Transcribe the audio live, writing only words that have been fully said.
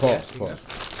Pause.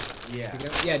 Yeah.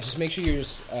 Yeah, just make sure you're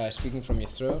speaking from your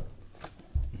throat.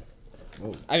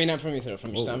 Whoa. I mean, not from your throat,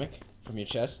 from your Whoa. stomach, from your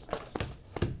chest.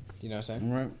 You know what I'm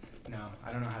saying? All right. No,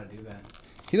 I don't know how to do that.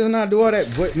 He does not do all that,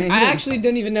 but man, I actually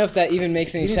don't even know if that even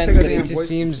makes any You didn't sense, take a but it damn just voice-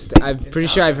 seems. I'm pretty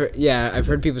sure I've heard. Yeah, I've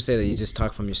heard people say that you just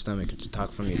talk from your stomach or just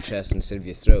talk from your chest instead of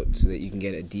your throat, so that you can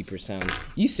get a deeper sound.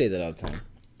 You say that all the time.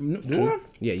 do I?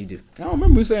 Yeah, you do. I don't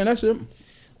remember you saying that shit.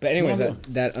 But anyways, No,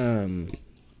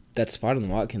 that spot on the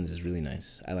Watkins is really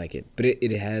nice. I like it, but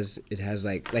it has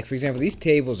like for example, these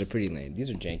tables are pretty lame. These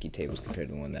are janky tables compared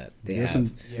to the one that they There's have.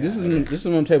 some, this is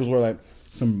one of them tables where like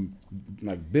some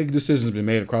like big decisions have been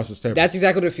made across this table. That's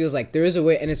exactly what it feels like. There is a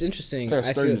way, and it's interesting. There's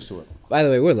I feel, sturdiness to it. by the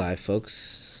way, we're live,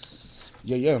 folks.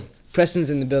 Yeah. Preston's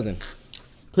in the building.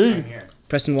 I'm here.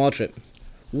 Preston Waltrip.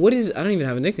 What is? I don't even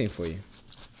have a nickname for you.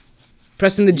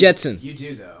 Preston the Jetson. You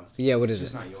do though. Yeah, what is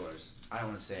It's it? just not yours. I don't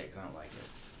want to say it because I don't like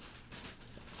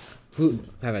it. Who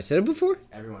have I said it before?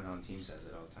 Everyone on the team says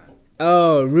it all the time.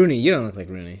 Oh, Rooney. You don't look like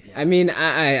Rooney. Yeah. I mean,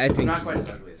 I I'm think. not quite as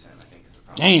ugly as him, I think. Is the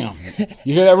problem. Damn.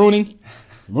 You hear that, Rooney?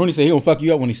 Rooney said he gonna fuck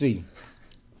you up when he see you.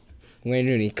 Wayne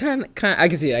Rooney, kind. I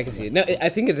can see it. No, I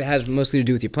think it has mostly to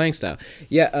do with your playing style.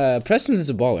 Yeah, Preston is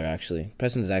a baller. Actually,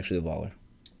 Preston is actually a baller.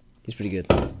 He's pretty good.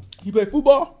 You play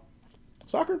football,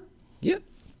 soccer, Yeah,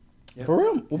 Yep. for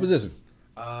real? What position?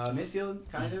 Midfield,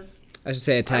 kind of. I should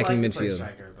say attacking I like to play midfield.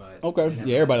 striker, but Okay. never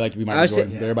Yeah, everybody like to be I Michael was say-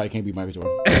 Jordan. Everybody can't be Michael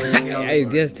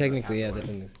Jordan. Yes, technically, yeah. That's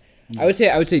in I would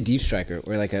say deep striker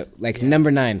or like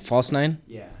number 9, false 9.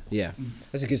 Yeah. Yeah,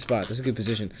 that's a good spot. That's a good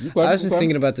position. Okay, I was just okay.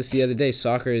 thinking about this the other day.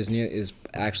 Soccer is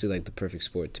actually like the perfect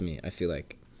sport to me. I feel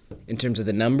like, in terms of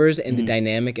the numbers and the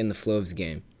dynamic and the flow of the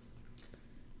game.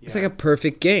 It's like a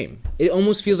perfect game. It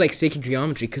almost feels like sacred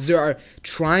geometry because there are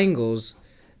triangles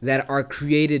that are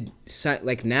created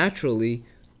like naturally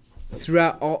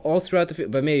throughout all throughout the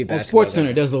field. But maybe On basketball. Sports Center,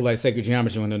 it does look like sacred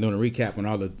geometry when they're doing a recap. When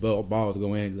all the balls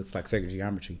go in, it looks like sacred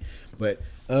geometry. But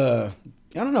I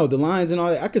don't know, the lines and all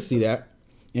that. I could see that,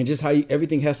 and just how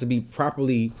everything has to be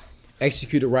properly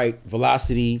executed right.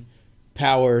 Velocity,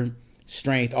 power,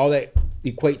 strength, all that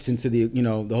equates into the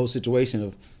the whole situation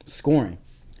of scoring.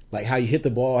 Like how you hit the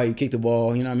ball, how you kick the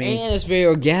ball. You know what I mean? And it's very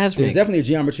orgasmic. There's definitely a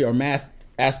geometry or math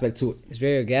aspect to it. It's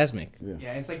very orgasmic.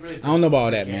 Yeah, it's like really. I don't know about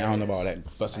all that, man. I don't know about all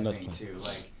that. Busting I nuts. think too.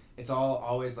 Like it's all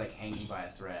always like hanging by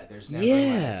a thread. There's never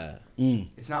Yeah.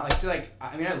 it's not like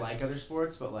I mean I like other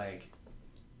sports, but like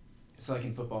so like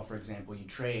in football for example, you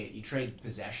trade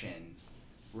possession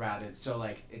rather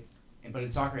but in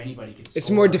soccer anybody could score. It's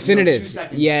more definitive. 2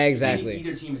 seconds. Yeah, exactly.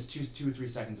 Either team is 2 or 3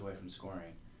 seconds away from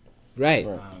scoring. Right.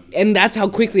 Right. And that's how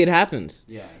quickly it happens.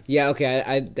 Yeah. Yeah, okay.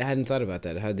 I hadn't thought about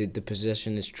that. How the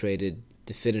possession is traded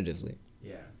definitively.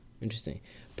 Yeah. Interesting.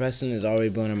 Preston has already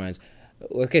blown our minds.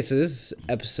 Okay, so this is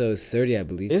episode 30, I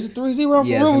believe. Is it 3-0 for Yeah, it's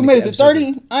real? gonna We be made it to episode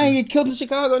 30. I ain't get killed in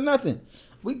Chicago, nothing.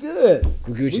 We good.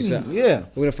 We Gucci stuff. Yeah.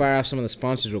 We're going to fire off some of the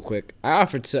sponsors real quick. I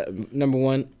offered, number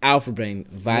 1, Alpha Brain.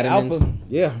 Vitamins. Alpha.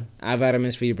 Yeah. Eye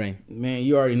vitamins for your brain. Man,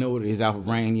 you already know what it is, Alpha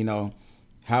Brain,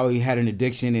 how he had an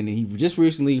addiction, and he just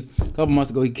recently, a couple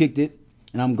months ago, he kicked it,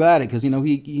 and I'm glad it, because, he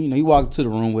walked into the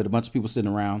room with a bunch of people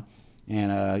sitting around,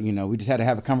 and, we just had to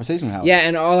have a conversation with Alpha. Yeah,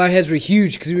 and all our heads were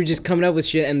huge because we were just coming up with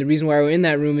shit. And the reason why we were in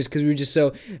that room is because we were just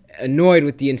so annoyed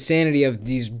with the insanity of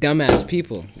these dumbass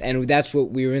people. And that's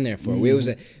what we were in there for. It was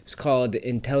called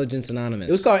Intelligence Anonymous.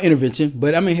 It was called intervention,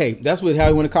 but I mean, hey, that's how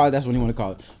you want to call it. That's what you want to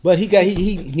call it. But he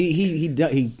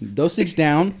dosed 6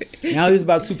 down. Now he's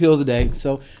about 2 pills a day.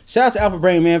 So shout out to Alpha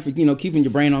Brain, man, for keeping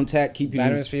your brain on tack, keeping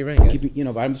Vitamins for your brain, guys.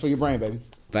 Vitamins for your brain, baby.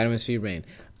 Vitamins for your brain.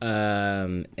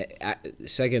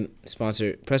 Second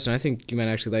sponsor, Preston, I think you might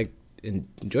actually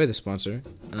enjoy the sponsor.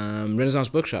 Renaissance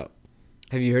Bookshop.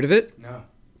 Have you heard of it? No.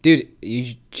 Dude,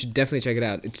 you should definitely check it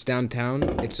out. It's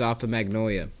downtown. It's off of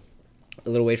Magnolia. A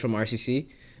little way from RCC.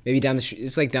 Maybe down the street.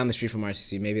 It's like down the street from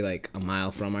RCC. Maybe like a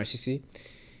mile from RCC.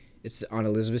 It's on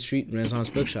Elizabeth Street,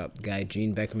 Renaissance Bookshop. The guy,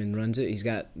 Gene Beckerman, runs it.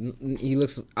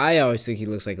 I always think he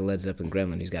looks like a Led Zeppelin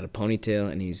gremlin. He's got a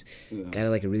ponytail, and he's got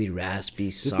like a really raspy,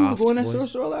 Do soft people go in that voice.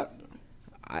 store a lot?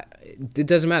 It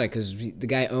doesn't matter because the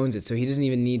guy owns it, so he doesn't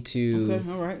even need to.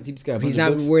 Okay, all right. He just got a He's bunch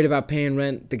not of books. worried about paying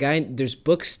rent. The guy, there's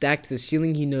books stacked to the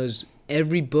ceiling. He knows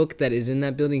every book that is in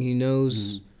that building. He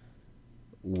knows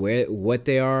what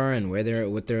they are and what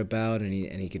they're about, and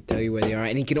he could tell you where they are,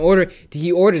 and he can order.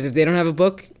 He orders if they don't have a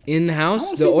book in the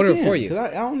house, they'll order it for you.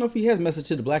 I don't know if he has Message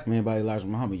to the Black Man by Elijah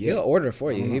Muhammad yet. He'll order it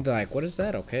for you. He'd be like, "What is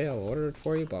that? Okay, I'll order it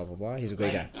for you." Blah blah blah. He's a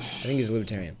great guy. I think he's a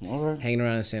libertarian. All right. Hanging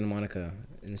around in Santa Monica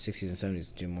in the 60s and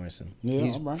 70s, Jim Morrison. Yeah,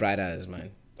 He's all right. fried out of his mind.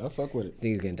 I'll fuck with it. I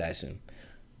think he's gonna die soon.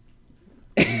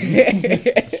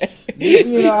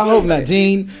 I hope not,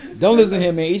 Gene. Don't listen to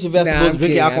him, man. Eat your vegetables, I'm drink your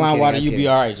kidding, alkaline water. I'm You be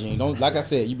kidding. all right, Gene. Don't, like I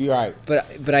said, you be all right.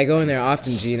 But I go in there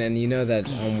often, Gene, and you know that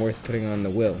I'm worth putting on the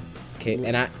will. Okay,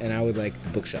 and I would like the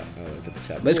bookshop. I would like the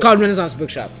bookshop, but it's called Renaissance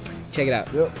Bookshop. Check it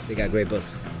out. Yep. They got great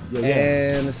books. Yeah.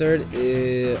 And the third,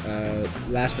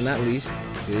 last but not least,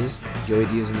 is Joey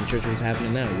Diaz in the church. What's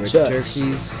happening now? Work Church.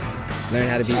 turkeys, learn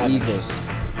how to be happening. eagles.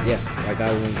 Yeah, like I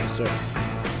won the story.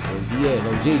 Yeah,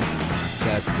 no G.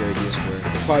 Shout out to Joey Diaz for.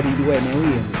 It's a party either way, man. We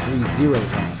in the 3-0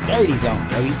 zone, 30 zone,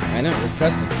 baby. I know, we're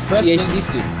Preston. Preston. PhD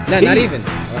student. No, not He- even.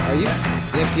 Are you?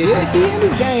 Yeah, PhD Yeah, he student. in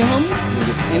this game, homie.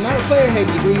 And not a player head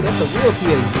degree. That's a real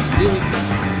PhD. You dig me?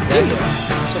 Exactly.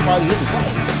 Yeah. Somebody hit the play.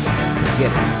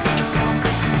 Get it.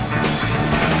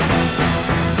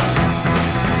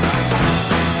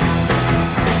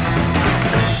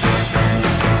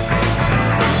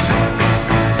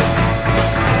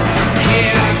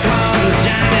 Here comes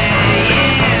Johnny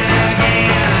in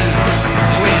again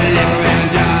with liquor and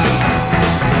drugs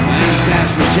and a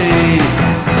cash machine.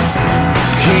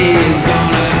 He's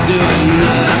gonna do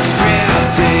another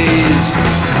striptease.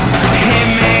 Hey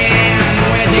man,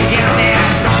 where'd you get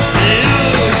that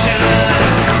lotion?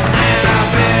 I've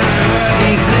been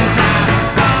hurting since I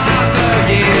bought the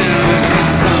gear.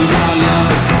 Got some called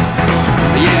love,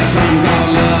 yeah, some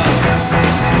called love.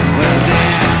 Well,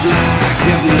 that's like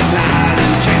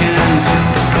hypnotizing chickens.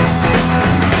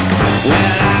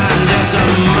 Well, I'm just a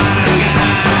modern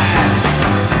guy.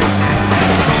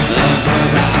 Of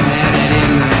course, I've had it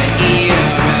in the ear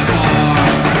before.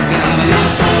 But I've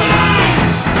lost for life.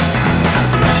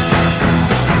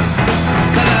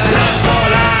 But I've lost for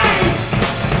life.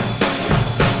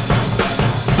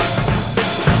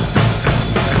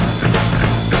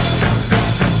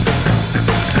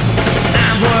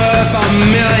 I'm worth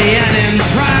 $1 million in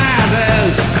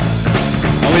prizes.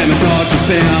 Wear my torture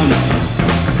film,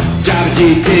 drive a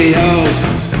GTO,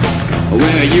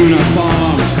 wear a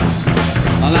uniform,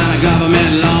 a line of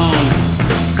government loan.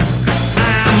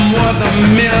 I'm worth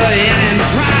 $1 million in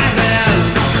prizes.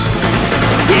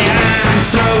 Yeah, I'm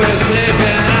through with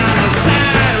sleeping on the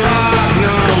sidewalk.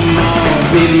 No more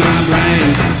beating my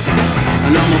brains.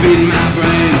 No more beating my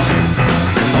brains.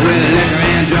 With liquor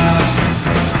and drugs.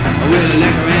 With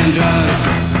liquor and drugs.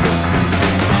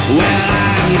 Well,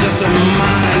 I'm just a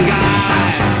modern guy.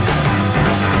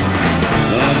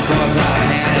 Of course, I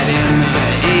had it in the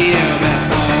ear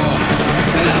before.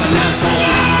 'Cause I've lost for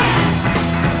life.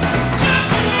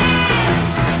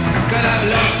 'Cause I've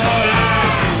lost for life.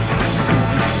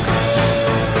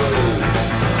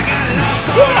 I got lost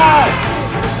for life.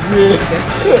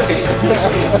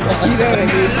 You know what I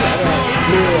mean?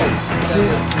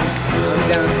 I'm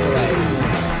down for like.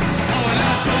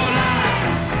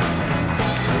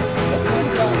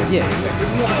 Yeah, exactly.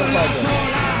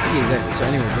 Yeah, exactly. So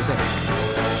anyway, what's up?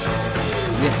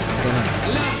 Yeah, what's going on?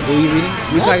 What were you reading?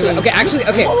 We were talking about. Okay, actually,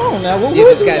 okay. Hold on now. What Yeah,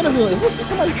 was this he guy- interviewing? Is this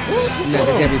somebody? What's No, going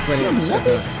there's on? gotta be plenty of stuff.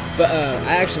 Nothing? But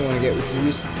I actually want to get. We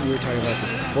were talking about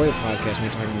this before the podcast. We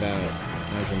were talking about.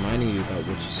 I was reminding you about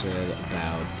what you said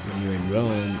about when you were in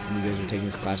Rome and you guys were taking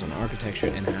this class on architecture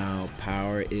and how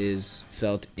power is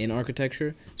felt in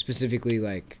architecture, specifically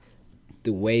like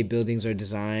the way buildings are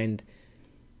designed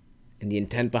and the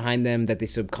intent behind them that they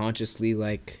subconsciously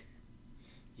like.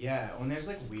 Yeah, when there's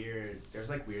weird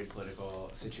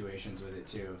political situations with it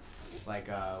too. Like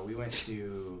we went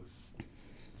to.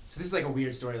 So this is like a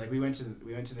weird story. Like we went to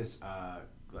this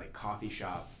like coffee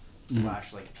shop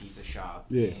slash like pizza shop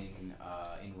Yeah.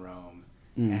 in Rome,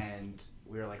 and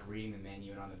we were like reading the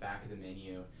menu, and on the back of the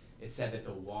menu it said that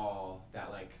the wall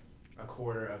that like a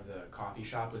quarter of the coffee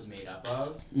shop was made up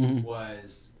of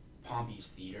was Pompey's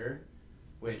Theater,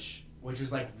 which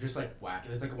was like just like wacky.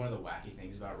 It's like one of the wacky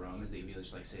things about Rome is that you'd be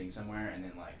just like sitting somewhere and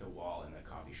then like the wall in the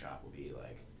coffee shop will be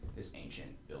like this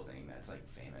ancient building that's like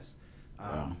famous.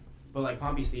 Wow. But like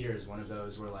Pompey's Theater is one of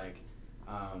those where like,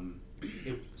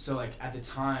 so like at the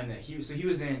time that he was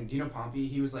in, do you know Pompey?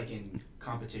 He was like in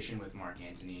competition with Mark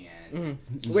Antony and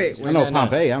Wait, I know no, no.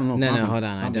 Pompey. I don't know. No, no, Pompey. hold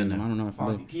on, I don't know. I don't know if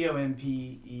Pompey, Pompey.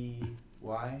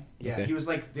 Yeah, Okay. he was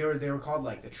like they were called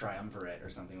like the Triumvirate or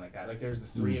something like that. Like there's the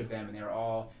three of them and they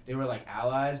were like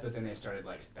allies, but then they started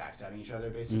like backstabbing each other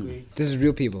basically. This is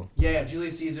real people. Yeah,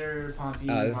 Julius Caesar, Pompey.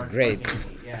 Oh, this is Mark great.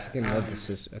 Antony, yeah, I fucking love this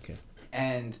sister. Okay.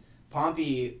 And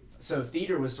Pompey, so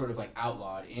theater was sort of like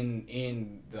outlawed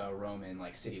in the Roman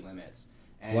like city limits.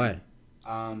 And, Why?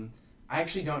 I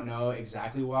actually don't know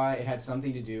exactly why. It had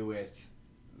something to do with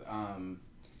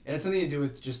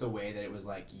just the way that it was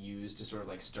like used to sort of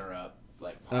like stir up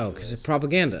like. Oh, because it's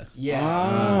propaganda. Yeah.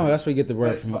 Oh, that's where you get the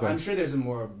word from. But Okay. I'm sure there's a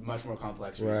much more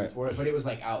complex reason Right. for it. But it was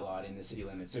like outlawed in the city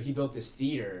limits. So he built this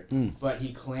theater, but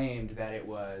he claimed that it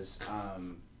was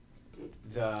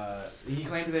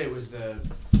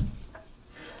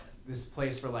this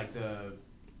place for like the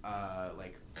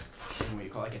like what do you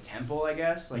call it, like a temple, I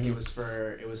guess. Like it was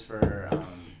for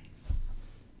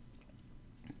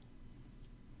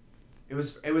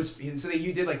so that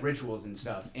you did like rituals and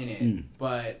stuff in it,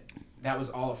 but that was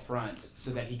all a front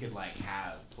so that he could like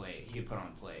he could put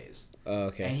on plays. Oh,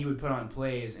 okay. And he would put on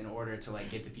plays in order to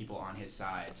like get the people on his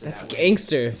side. So That's that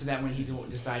gangster. So that when he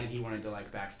decided he wanted to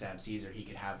like backstab Caesar, he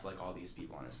could have like all these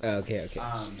people on his side. Oh, okay.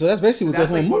 So that's basically what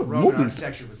goes on in Roman movies.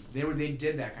 architecture was. They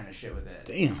did that kind of shit with it.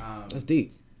 Damn, that's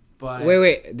deep. But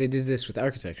Wait. They did this with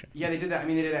architecture. yeah, they did that. I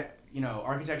mean, they did that. You know,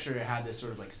 architecture had this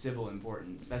sort of like civil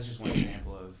importance. That's just one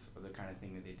example of the kind of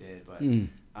thing that they did. But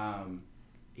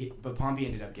but Pompey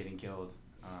ended up getting killed.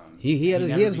 He had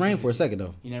his reign for a second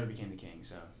though. He never became the king,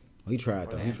 so. He tried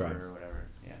Or though. the He tried. emperor or whatever.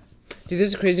 Yeah. Dude, this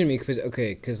is crazy to me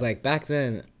because like back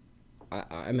then,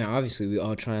 I mean obviously we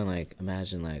all try and like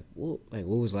imagine like what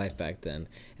was life back then,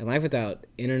 and life without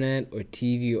internet or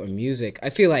TV or music, I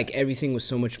feel like everything was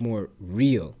so much more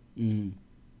real. Mm-hmm.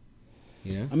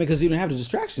 You know? I mean, because you didn't have the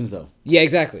distractions though. Yeah,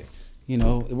 exactly. You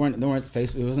know, there weren't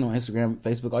Facebook. It wasn't on Instagram,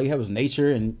 Facebook. All you had was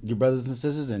nature and your brothers and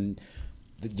sisters and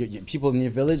your people in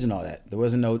your village and all that. There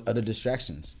wasn't no other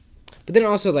distractions. But then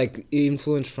also like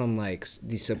influence from like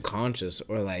the subconscious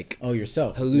or like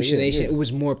Yourself hallucination. Yeah. It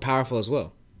was more powerful as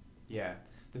well. Yeah.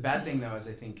 The bad thing though is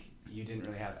I think you didn't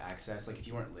really have access. Like if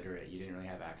you weren't literate, you didn't really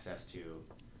have access to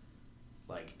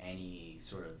like any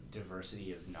sort of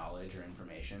diversity of knowledge or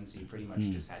information. So you pretty much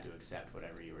just had to accept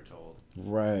whatever you were told.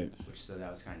 Right.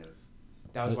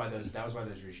 That was why those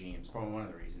regimes. Probably one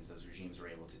of the reasons those regimes were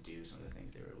able to do some of the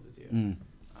things they were able to do.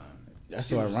 That's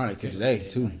so ironic to today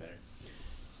too.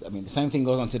 I mean, the same thing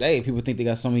goes on today. People think they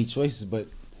got so many choices, but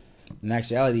in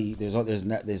actuality,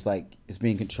 there's like it's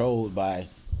being controlled by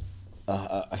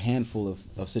a handful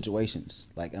of situations.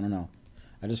 Like I don't know,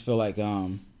 I just feel like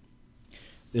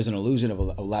there's an illusion of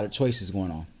a lot of choices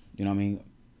going on. You know what I mean?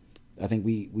 I think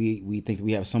we think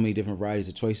we have so many different varieties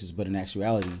of choices, but in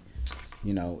actuality,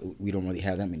 you know, we don't really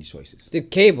have that many choices. The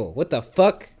cable, what the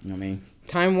fuck? You know what I mean?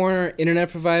 Time Warner internet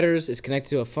providers is connected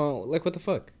to a phone. Like what the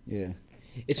fuck? Yeah.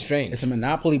 It's strange. It's a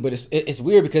monopoly, but it's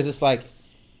weird because it's like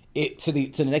to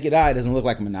the naked eye it doesn't look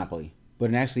like a monopoly,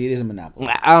 but actually it is a monopoly.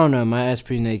 I don't know. My ass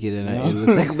pretty naked and it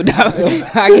looks like a monopoly.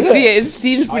 I can see it. It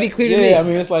seems pretty clear to me. Yeah, I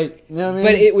mean it's like you know what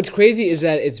I mean. But what's crazy is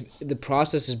that the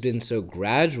process has been so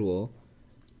gradual,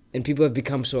 and people have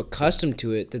become so accustomed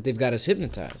to it that they've got us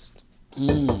hypnotized. I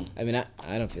mean,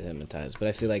 I don't feel hypnotized, but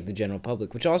I feel like the general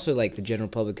public, which also like the general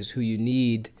public is who you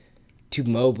need to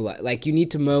mobilize. Like you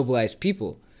need to mobilize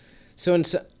people. So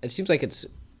it seems like it's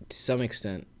to some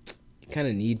extent you kind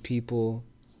of need people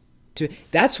to.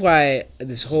 That's why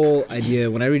this whole idea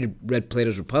when I read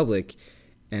Plato's Republic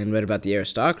and read about the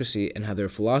aristocracy and how they're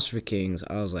philosopher kings,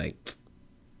 I was like,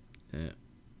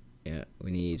 yeah, we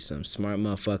need some smart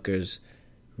motherfuckers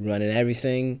running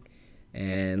everything,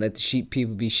 and let the sheep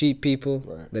people be sheep people,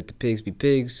 right. Let the pigs be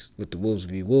pigs, let the wolves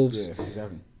be wolves. Yeah,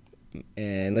 exactly.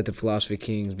 And let the philosopher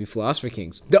kings be philosopher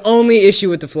kings. The only issue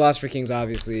with the philosopher kings,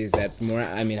 obviously, is that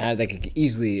how that could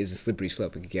easily is a slippery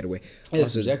slope. It could get away.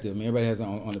 It's subjective. I mean, everybody has their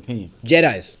own opinion.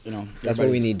 Jedis, You know, that's what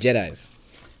we need. Jedis.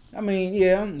 I mean,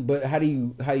 yeah, but how do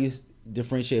you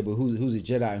differentiate? But who's a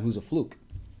Jedi and who's a fluke?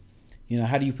 You know,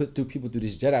 how do you put people through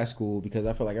this Jedi school? Because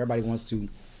I feel like everybody wants to,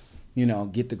 you know,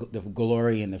 get the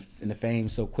glory and the fame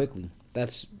so quickly.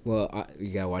 That's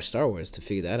you gotta watch Star Wars to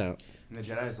figure that out. And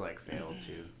the Jedi's like failed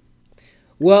too.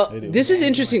 Well, this is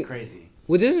interesting. Crazy.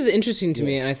 Well, this is interesting to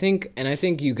me, and I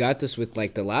think you got this with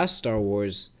like the last Star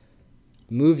Wars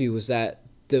movie was that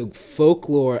the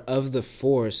folklore of the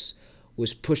Force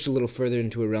was pushed a little further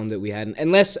into a realm that we hadn't.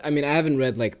 Unless I haven't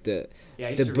read like the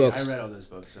books. I read all those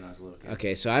books when I was a little kid.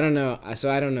 Okay, so I don't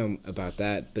know about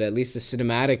that, but at least the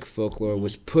cinematic folklore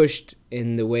was pushed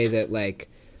in the way that like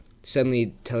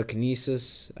suddenly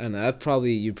telekinesis. I don't know.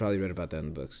 You probably read about that in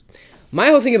the books. My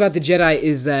whole thing about the Jedi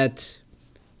is that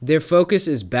their focus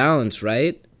is balance,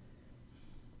 right?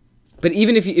 But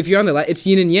even if you're on the light, it's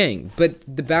yin and yang. But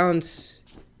the balance,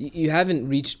 you haven't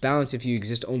reached balance if you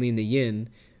exist only in the yin,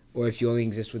 or if you only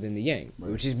exist within the yang,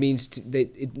 right. Which means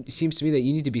that it seems to me that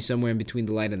you need to be somewhere in between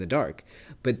the light and the dark.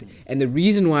 And the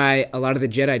reason why a lot of the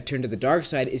Jedi turn to the dark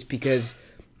side is because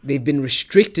they've been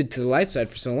restricted to the light side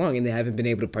for so long, and they haven't been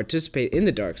able to participate in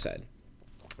the dark side.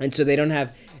 And so they don't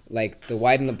have like the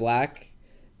white and the black.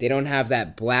 They don't have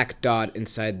that black dot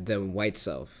inside the white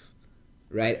self.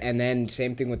 right? And then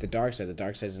same thing with the dark side. The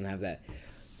dark side doesn't have that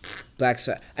black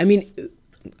side. I mean,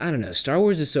 I don't know. Star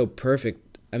Wars is so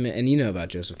perfect. I mean, and you know about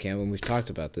Joseph Campbell, and we've talked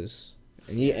about this.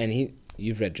 And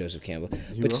you've read Joseph Campbell.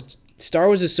 But Star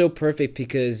Wars is so perfect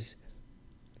because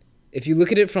if you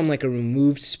look at it from like a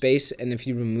removed space, and if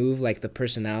you remove like the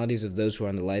personalities of those who are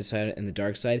on the light side and the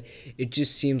dark side, it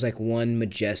just seems like one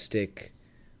majestic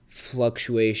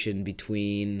fluctuation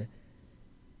between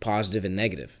positive and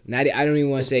negative. Not, I don't even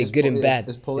want to say good and bad.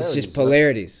 It's just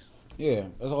polarities. Yeah,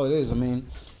 that's all it is. I mean,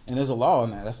 and there's a law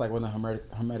in that. That's like one of the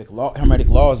Hermetic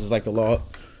laws is like the law,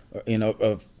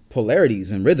 of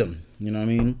polarities and rhythm. You know what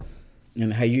I mean?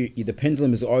 And how the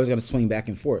pendulum is always going to swing back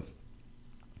and forth.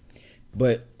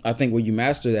 But I think where you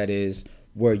master that is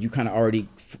where you kind of already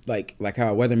like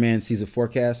how a weatherman sees a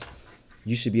forecast.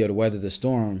 You should be able to weather the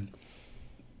storm.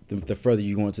 The further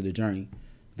you go into the journey,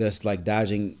 that's like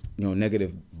dodging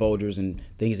negative boulders and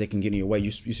things that can get in your way.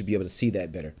 You should be able to see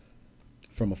that better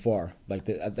from afar. Like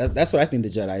that's what I think the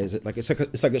Jedi is. Like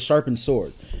it's like a sharpened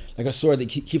sword, like a sword that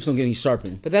keeps on getting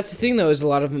sharpened. But that's the thing, though, is a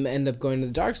lot of them end up going to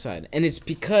the dark side, and it's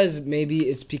because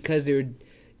they were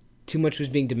too much was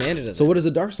being demanded of them. So what is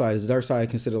the dark side? Is the dark side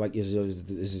considered like is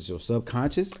this your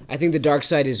subconscious? I think the dark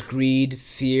side is greed,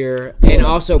 fear, and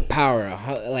also power,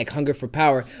 like hunger for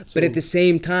power. But at the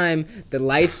same time, the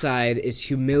light side is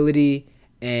humility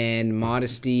and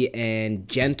modesty and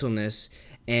gentleness,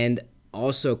 and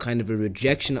also kind of a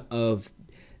rejection of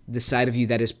the side of you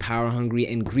that is power hungry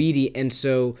and greedy. And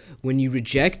so when you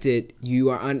reject it, you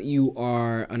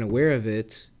are unaware of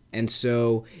it, and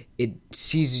so it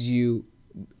seizes you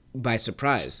by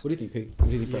surprise. What do you think, Pete? What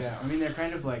do you think? Yeah, I mean, they're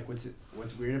kind of like what's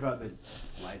weird about the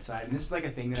light side, and this is like a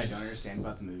thing that I don't understand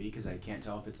about the movie because I can't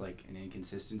tell if it's like an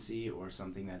inconsistency or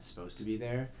something that's supposed to be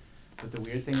there. But the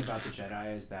weird thing about the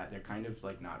Jedi is that they're kind of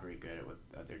like not very good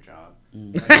at their job.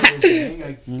 Like, what they're saying,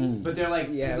 like, but they're like,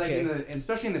 Yeah, it's okay. like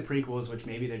especially in the prequels, which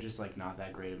maybe they're just like not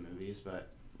that great at movies, but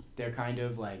they're kind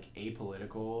of like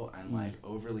apolitical and like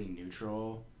overly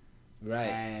neutral. Right.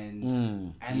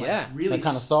 And like Yeah. really Like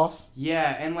kind of soft.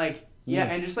 yeah, and like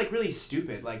and just like really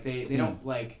stupid. Like they don't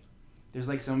like. There's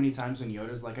like so many times when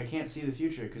Yoda's like, I can't see the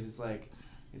future because it's like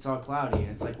it's all cloudy, and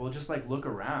it's like, well, just like look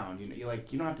around. You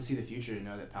don't have to see the future to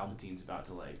know that Palpatine's about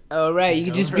to like. Oh right, you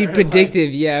take can just over. be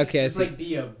predictive. Yeah, okay. Just like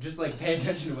just like pay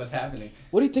attention to what's happening.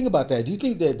 What do you think about that? Do you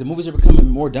think that the movies are becoming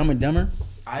more Dumb and Dumber?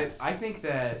 I think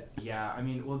that I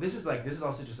mean, well, this is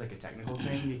also just like a technical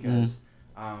thing because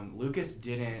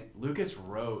Lucas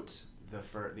wrote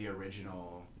the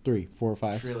original 3, 4,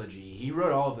 5 trilogy. He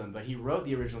wrote all of them, but he wrote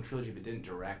the original trilogy but didn't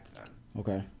direct them.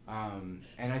 Okay.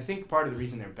 And I think part of the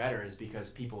reason they're better is because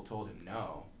people told him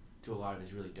no to a lot of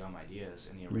his really dumb ideas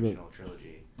in the original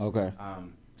trilogy. Okay.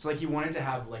 So like he wanted to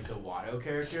have like the Watto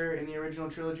character in the original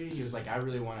trilogy. He was like, I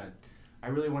really want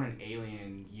an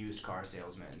alien used car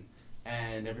salesman,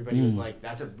 and everybody was like,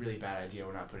 that's a really bad idea.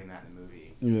 We're not putting that in the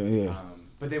movie. Yeah.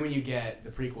 But then when you get the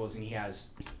prequels and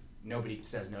nobody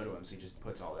says no to him, so he just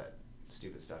puts all that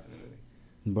stupid stuff in the movie.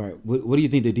 Right. What do you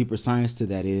think the deeper science to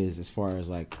that is, as far as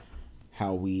like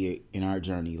how we in our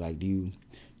journey? Like, do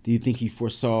you think he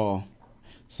foresaw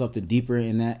something deeper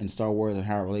in that in Star Wars and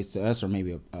how it relates to us, or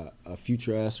maybe a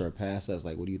future us or a past us?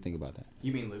 Like, what do you think about that?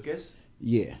 You mean Lucas?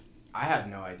 Yeah. I have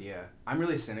no idea. I'm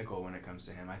really cynical when it comes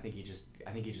to him. I think he just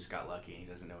got lucky and he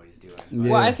doesn't know what he's doing.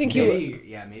 Yeah. Well, I think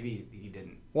maybe he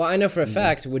didn't. Well, I know for a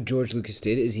fact what George Lucas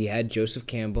did is he had Joseph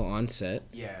Campbell on set.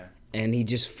 Yeah. And he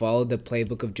just followed the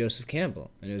playbook of Joseph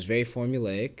Campbell. And it was very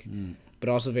formulaic, but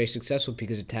also very successful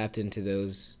because it tapped into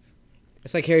those.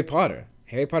 It's like Harry Potter.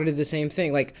 Harry Potter did the same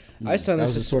thing. Like, I was telling that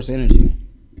this was the source of energy.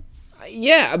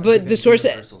 Yeah, but the source.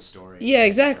 Universal story. Yeah,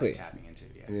 exactly. Like tapping into,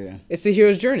 Yeah. It's the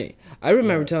hero's journey. I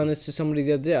remember telling this to somebody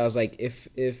the other day. I was like, if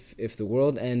the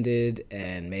world ended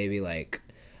and maybe like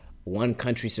one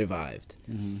country survived,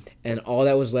 and all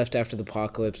that was left after the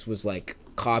apocalypse was like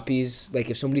copies. Like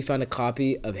if somebody found a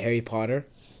copy of Harry Potter,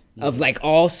 of like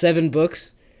all 7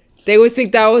 books, they would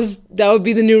think that would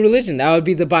be the new religion. That would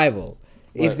be the Bible.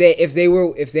 Right. If they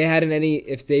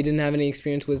didn't have any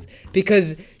experience with,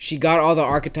 because she got all the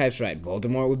archetypes right.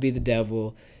 Voldemort would be the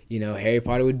devil. Harry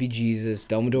Potter would be Jesus.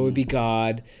 Dumbledore would be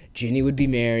God. Ginny would be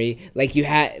Mary. Like you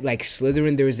had like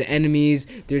Slytherin. There was the enemies.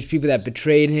 There's people that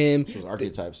betrayed him. It was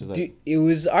archetypes. It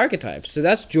was archetypes. So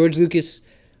that's George Lucas,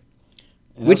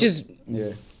 So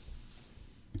it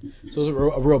was a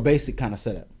real basic kind of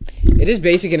setup. It is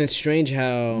basic, and it's strange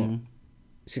how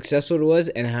successful it was,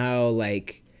 and how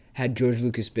like. Had George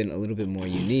Lucas been a little bit more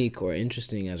unique or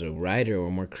interesting as a writer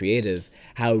or more creative,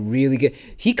 how really good...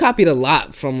 He copied a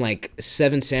lot from, like,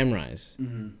 7 Samurais.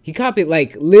 He copied,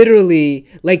 like, literally,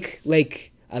 like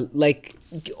like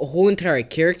whole entire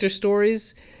character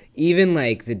stories, even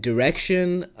like the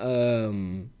direction.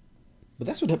 But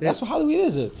that's what Hollywood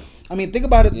is. I mean, think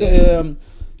about it. Yeah. The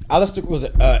Alistair was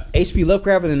it H.P.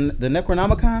 Lovecraft and the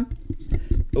Necronomicon.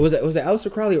 Was it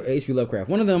Aleister Crowley or H.P. Lovecraft?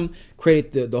 One of them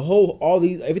created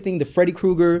everything, the Freddy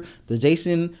Krueger, the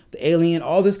Jason, the Alien.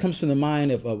 All this comes from the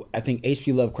mind of I think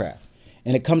H.P. Lovecraft,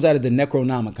 and it comes out of the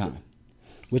Necronomicon,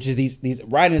 which is these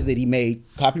writings that he made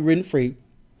copywritten free.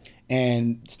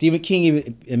 And Stephen King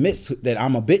even admits that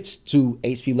I'm a bitch to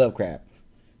H.P. Lovecraft.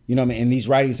 You know what I mean? And these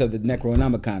writings of the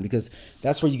Necronomicon, because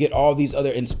that's where you get all these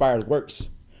other inspired works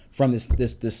from this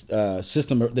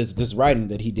system, this writing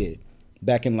that he did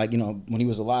back in, like, you know, when he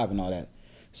was alive and all that.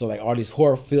 So like all these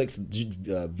horror flicks,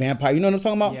 vampire, you know what I'm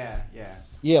talking about?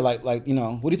 Yeah, like you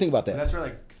know, what do you think about that? And that's where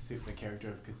like the character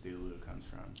of Cthulhu comes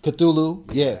from. Cthulhu,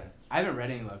 yeah. I haven't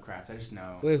read any Lovecraft. I just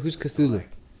know. Wait, who's Cthulhu?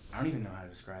 Like, I don't even know how to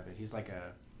describe it. He's like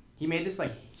he made this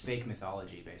like fake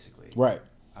mythology basically. Right.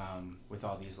 With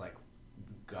all these like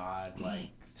god like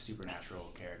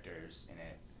supernatural characters in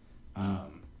it.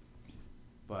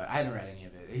 But I haven't read any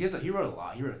of it. He wrote a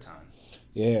lot. He wrote a ton.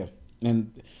 Yeah.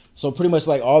 And so pretty much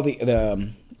like all the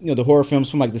you know, the horror films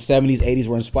from like the 70s, 80s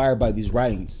were inspired by these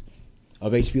writings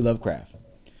of H.P. Lovecraft.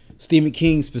 Stephen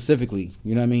King specifically,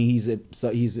 you know what I mean? He's because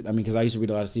I used to read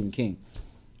a lot of Stephen King,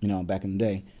 you know, back in the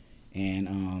day.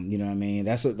 And you know what I mean?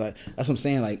 That's what I'm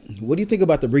saying. Like, what do you think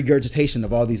about the regurgitation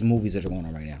of all these movies that are going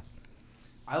on right now?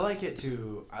 I like it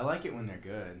too. I like it when they're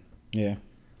good. Yeah.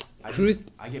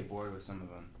 I get bored with some of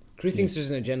them. Crew thinks there's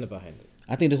an agenda behind it.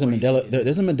 I think there's a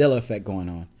Mandela effect going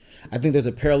on. I think there's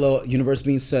a parallel universe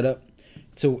being set up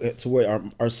to where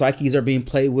our psyches are being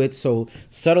played with. So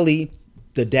subtly,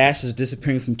 the Dash is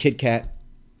disappearing from Kit Kat.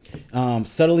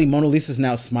 Subtly, Mona Lisa's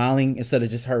now smiling instead of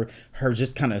just her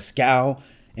just kind of scowl.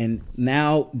 And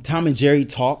now Tom and Jerry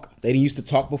talk. They didn't used to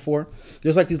talk before.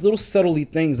 There's like these little subtly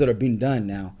things that are being done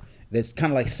now that's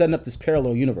kind of like setting up this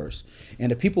parallel universe.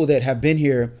 And the people that have been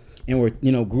here and were,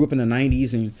 you know, grew up in the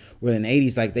 90s and were in the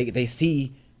 80s, like they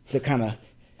see the kind of,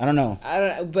 I don't know.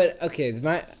 But okay,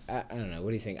 I don't know.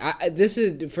 What do you think? This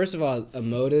is, first of all, a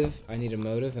motive. I need a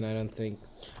motive, and I don't think.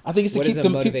 I think it's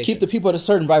to keep the people at a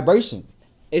certain vibration.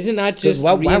 Is it not just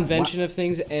reinvention of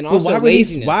things and also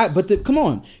laziness? Come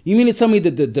on. You mean to tell me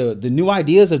that the new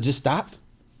ideas have just stopped?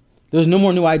 There's no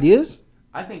more new ideas?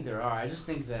 I think there are. I just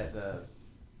think that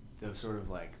the sort of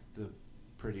like the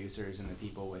producers and the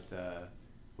people with the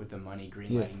money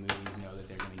greenlighting movies know that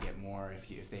they're going to get more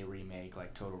if they remake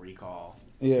like Total Recall.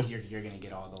 Yeah. Because you're going to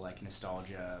get all the like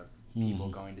nostalgia people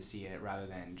going to see it rather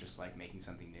than just like making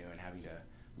something new and having to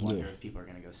wonder if people are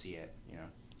going to go see it, you know.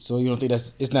 So you don't think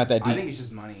it's not that deep? I think it's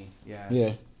just money. Yeah.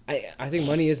 Yeah. I think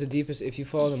money is the deepest. If you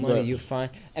follow the money, you find.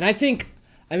 And I think,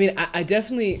 I mean, I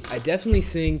definitely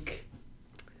think.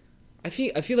 I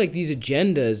feel like these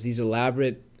agendas, these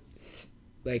elaborate,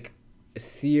 like,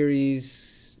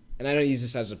 theories, and I don't use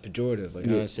this as a pejorative. Like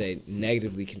I don't say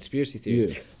negatively conspiracy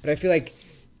theories, but I feel like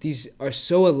these are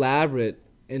so elaborate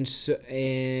and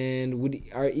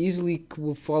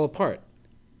will fall apart.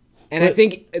 And I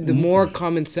think the more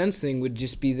common sense thing would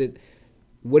just be that,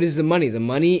 what is the money? The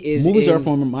money is movies are a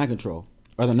form of mind control.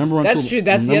 Are the number one That's tool, true.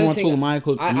 That's the other thing.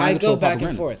 I go back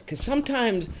and forth because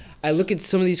sometimes I look at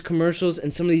some of these commercials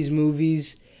and some of these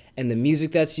movies and the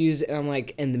music that's used, and I'm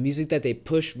like, and the music that they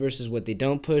push versus what they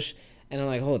don't push, and I'm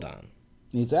like, hold on.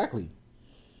 Exactly.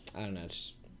 I don't know.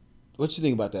 What you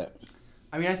think about that?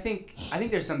 I mean, I think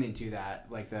there's something to that,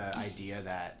 like the idea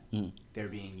that they're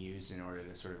being used in order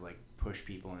to sort of like push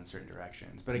people in certain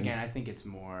directions. But again, I think it's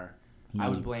more. I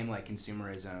would blame like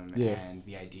consumerism and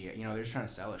the idea. You know, they're just trying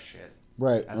to sell us shit.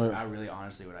 Right. That's I really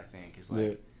honestly what I think is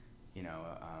like, you know,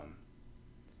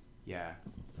 yeah.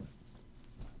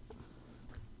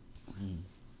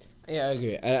 Yeah, I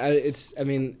agree.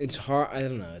 It's hard. I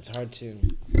don't know. It's hard to.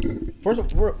 First,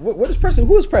 what is Preston?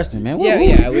 Who is Preston, man? We don't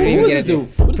even get into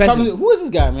who is this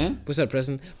guy, man? What's up,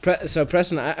 Preston? So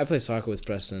Preston, I play soccer with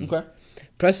Preston. Okay.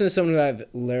 Preston is someone who I've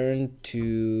learned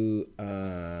to.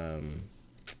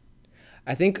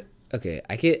 I think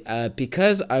I get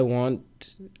because I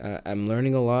want. I'm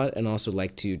learning a lot and also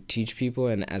like to teach people,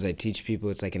 and as I teach people,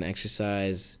 it's like an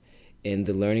exercise in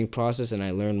the learning process, and I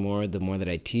learn more the more that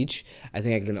I teach. I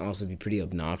think I can also be pretty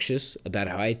obnoxious about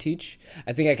how I teach.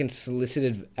 I think I can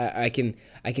solicit. I can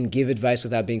give advice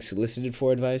without being solicited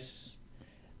for advice.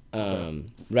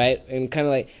 Right, and kind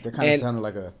of like that kind of sounded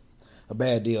like a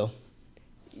bad deal.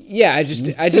 Yeah, I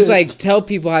just like tell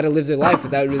people how to live their life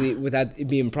without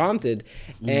being prompted.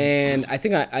 And I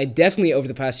think I definitely over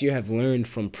the past year have learned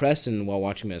from Preston while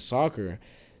watching men's soccer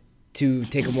to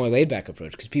take a more laid back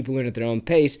approach because people learn at their own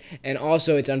pace, and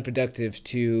also it's unproductive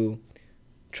to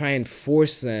try and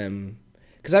force them,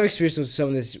 because I've experienced some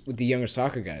of this with the younger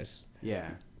soccer guys, Yeah.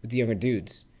 with the younger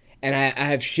dudes, and I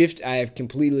have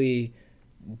completely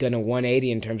done a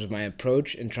 180 in terms of my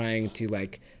approach and trying to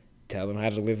like tell them how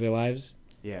to live their lives.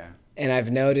 Yeah. And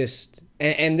I've noticed,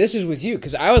 and this is with you,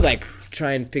 because I would like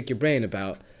try and pick your brain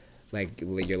about like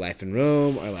your life in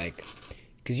Rome, or like,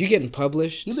 because you're getting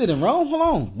published. You lived in Rome? Hold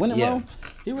on. When in Yeah. Rome?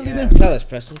 You really Yeah. did? Tell us,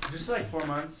 Preston. Just like 4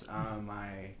 months.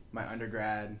 My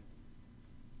undergrad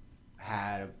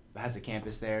has a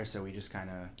campus there, so we just kind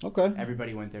of Okay.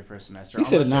 everybody went there for a semester. You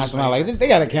said a Almost national. everybody Like went. they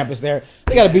got a campus there.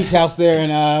 They got a beach house there,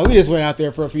 and we just went out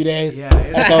there for a few days. Yeah, it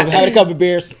was, Had a couple of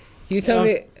beers. You tell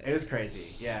me. it was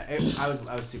crazy. Yeah, I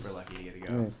was super lucky to get to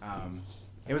go.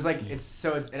 It was like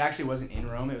it actually wasn't in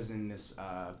Rome. It was in this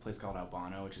place called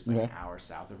Albano, which is like Okay. an hour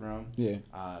south of Rome. Yeah.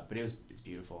 But it's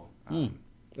beautiful.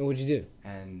 What'd you do?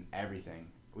 And everything.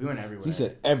 We went everywhere. You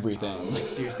said everything. Like,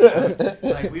 seriously.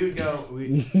 Like we would go.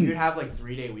 We would have like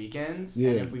 3-day weekends.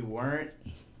 Yeah. And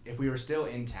if we were still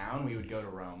in town, we would go to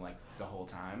Rome like the whole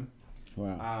time.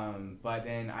 Wow. But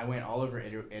then I went all over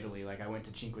Italy. Like I went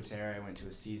to Cinque Terre, I went to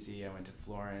Assisi, I went to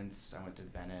Florence, I went to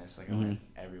Venice. Like I went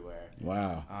everywhere.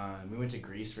 Wow. We went to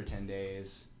Greece for 10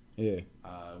 days. Yeah.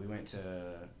 We went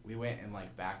and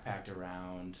like backpacked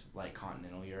around like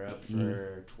continental Europe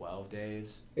for 12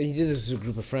 days. You did this with a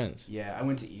group of friends. Yeah, I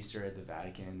went to Easter at the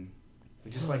Vatican. We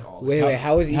just like all. Wait,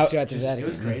 how was Easter at the just, Vatican? It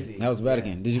was crazy. That was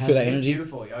Vatican. Yeah. Did you feel that It's energy?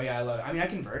 beautiful. Oh yeah, I love it. I mean, I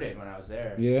converted when I was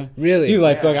there. Yeah. Really? He was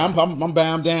like, Yeah. fuck, I'm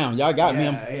bound down. Y'all got me.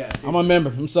 Yeah, I'm a member.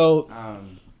 I'm so.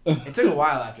 It took a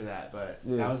while after that, but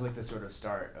Yeah. that was like the sort of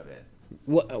start of it.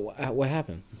 What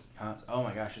happened? Oh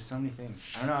my gosh, there's so many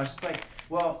things. I don't know. It's just like,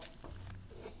 well,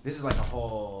 this is like a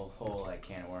whole like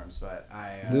can of worms. But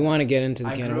We want to get into the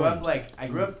can of worms. I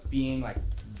grew up being like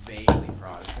vaguely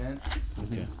Protestant,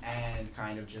 Okay. and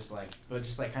kind of just like, but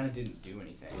just like kind of didn't do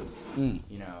anything,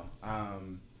 you know.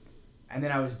 And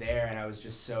then I was there, and I was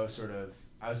just so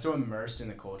I was so immersed in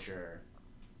the culture.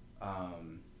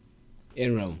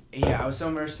 In Rome. Yeah, I was so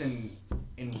immersed in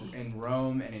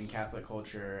Rome and in Catholic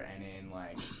culture and in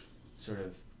like sort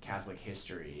of Catholic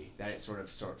history that it sort of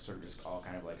just all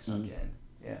kind of like sunk in.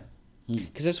 Yeah.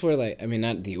 Because that's where, like, I mean,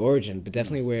 not the origin, but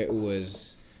definitely where it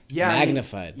was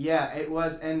magnified. Yeah, it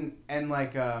was, and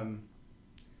like I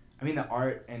mean the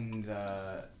art and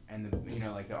the you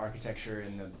know like the architecture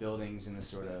and the buildings and the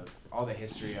sort of all the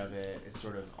history of it. It's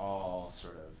sort of all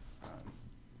sort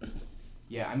of.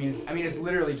 Yeah, I mean it's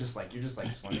literally just like you're just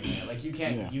like swimming in it. Like you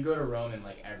can't you go to Rome and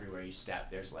like everywhere you step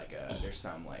there's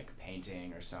some like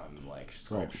painting or some like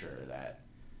sculpture that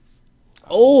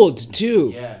Old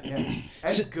too. yeah.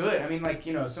 That's good. I mean like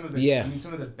you know some of the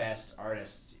some of the best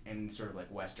artists in sort of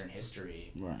like Western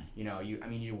history. Right. You know,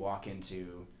 you walk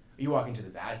into the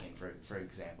Vatican for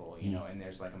example, you know, and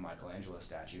there's like a Michelangelo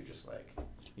statue just like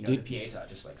you know the Pietà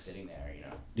just like sitting there, you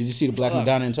know. Did you see the Black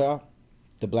Madonna and Child?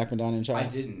 The Black Madonna and Child? I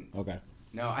didn't. Okay.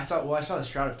 No, I saw the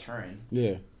Shroud of Turin.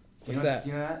 Yeah. What's that?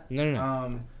 Do you know that?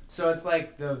 No. So it's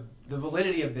like the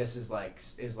validity of this is like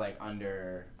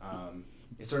under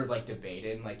it's sort of like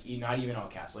debated and like not even all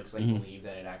Catholics like believe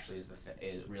that it actually is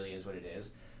it really is what it is,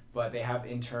 but they have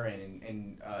in Turin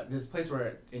and this place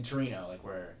where in Torino like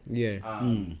where you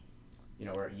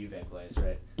know where Juve plays,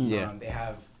 right? Yeah. They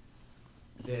have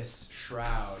this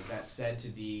shroud that's said to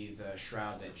be the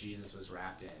shroud that Jesus was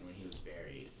wrapped in when he was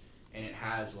buried, and it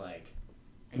has like.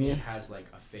 I mean, it has like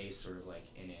a face sort of like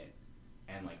in it,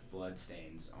 and like blood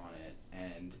stains on it,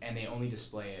 and they only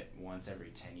display it once every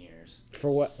 10 years. For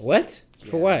what? What?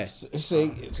 For Yeah. why? Because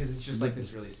it's just like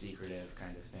this really secretive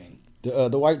kind of thing.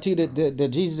 The white tee that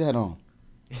Jesus had on,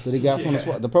 that he got from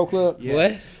the Pro Club. Yeah.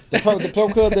 What? The Pro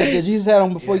Club that Jesus had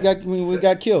on before he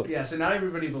got killed. Yeah, so not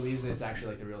everybody believes that it's actually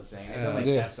like the real thing. They've done like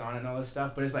tests on it and all this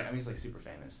stuff, but it's like it's like super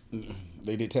famous.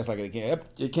 They did tests like it again. Yep,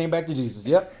 it came back to Jesus.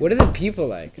 Yep. What are the people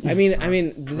like? I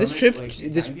mean, this trip, like,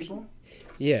 this people?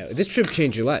 this trip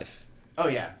changed your life. Oh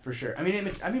yeah, for sure. I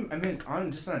mean,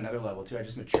 on another level too. I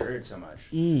just matured so much.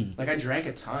 Like I drank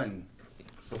a ton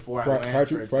before I went,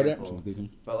 for example.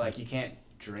 But like you can't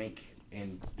drink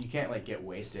and you can't like get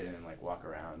wasted and then like walk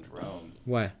around Rome.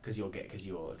 Why? Because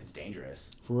it's dangerous.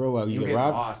 For real, well, You get get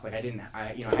robbed. lost. Like I had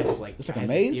to like It's like I a had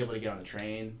maze? to be able to get on the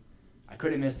train. I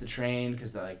couldn't miss the train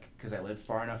because I lived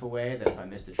far enough away that if I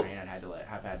missed the train, I'd had to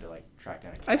track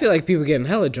down a cab. I feel like people getting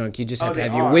hella drunk. You just have to they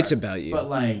have your are, wits about you. But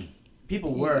like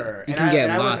people were, You and can I, get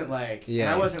and I lost. wasn't like, Yeah.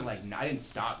 and I wasn't like, I didn't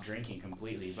stop drinking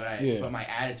completely, but my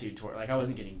attitude toward like I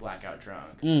wasn't getting blackout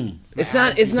drunk. It's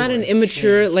not an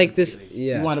immature like this.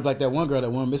 You Yeah. wind up like that one girl, that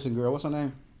one missing girl. What's her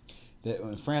name? that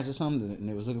in France or something, and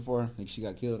they was looking for her. Like she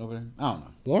got killed over there. I don't know.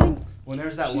 Lauren? Well,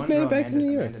 there's that She's one made girl, it back to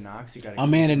New York. Amanda Knox. You got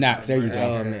Amanda Knox, there you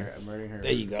go. Murdering her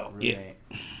There you go, yeah. roommate.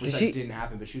 Which Did like, she- didn't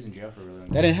happen, but she was in jail for a really long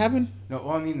time. That didn't happen. No,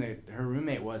 well, I mean, her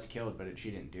roommate was killed, but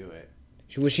she didn't do it.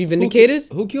 Was she vindicated?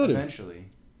 Who killed her? Eventually.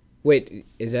 Wait,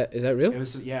 is that real? It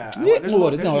was, yeah. Yeah, there's well,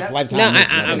 there's no, it's Net- Lifetime. No,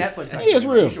 There's I'm- a Netflix. Yeah, it's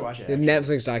real. You should watch it. The actually.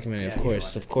 Netflix documentary, Yeah, of you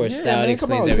course, should watch of it. course. Yeah, that man,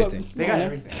 explains come on, everything. They got Yeah.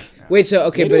 everything. Yeah. Wait, so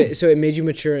okay, They but do. so it made you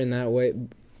mature in that way,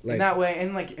 like in that way,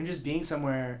 and just being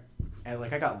somewhere, and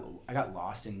like I got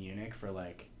lost in Munich for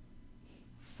like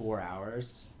 4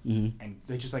 hours, and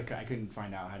they just like I couldn't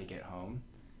find out how to get home,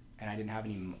 and I didn't have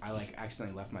any. I like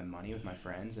accidentally left my money with my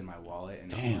friends and my wallet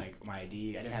and Damn. like my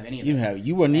ID. I didn't have any of You it. didn't have.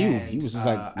 You wasn't you. And, You was just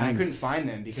like. and I couldn't find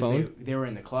them because Phone? they were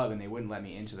in the club and they wouldn't let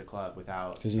me into the club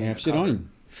without. Because you paying have the shit on cover. you.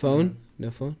 phone?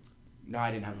 No phone. No,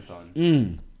 I didn't have a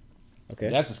phone. Okay.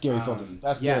 That's a scary focus.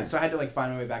 That's yeah, scary. so I had to like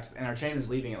find my way back to, and our train was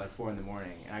leaving at like 4 a.m,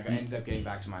 and I ended up getting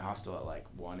back to my hostel at like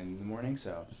 1 a.m.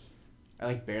 So I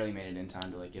like barely made it in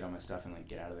time to like get all my stuff and like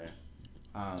get out of there.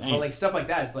 But like stuff like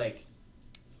that is like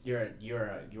you're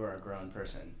a grown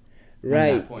person. At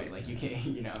Right. that point, like you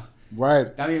can't, Right.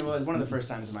 I mean, it was one of the first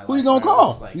times in my life. Who you gonna where I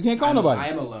was, call? like, You can't call I'm- nobody. I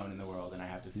am alone in the world, and I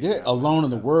have to. Figure Yeah, out all alone that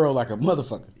in the stuff. world like a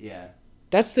motherfucker. Yeah.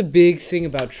 That's the big thing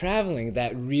about traveling.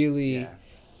 That really. Yeah.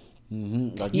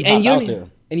 Like you And hop you out don't, there.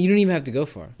 and you don't even have to go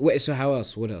far. Wait, so how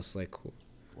else? What else? Like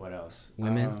What else?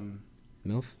 Women?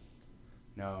 MILF?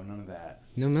 No, none of that.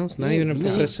 No MILFs? Not You even a ain't- You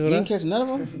professora? ain't catch none of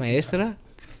them. Maestra?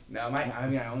 No, I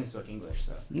mean, I only spoke English,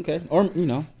 so. Okay, or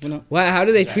Well, how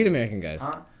do they treat Exactly. American guys?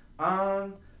 Huh?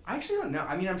 I actually don't know.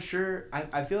 I mean, I'm sure.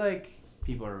 I feel like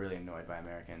people are really annoyed by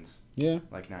Americans, yeah.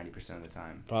 like 90% of the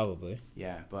time. Probably.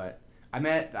 Yeah, but I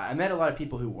met a lot of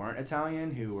people who weren't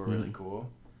Italian who were really cool.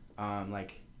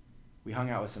 Like, we hung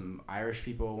out with some Irish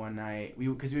people one night.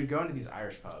 Because we would go into these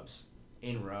Irish pubs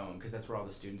in Rome, because that's where all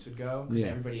the students would go. Because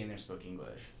Yeah. everybody in there spoke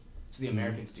English. So the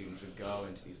American students would go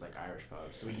into these like Irish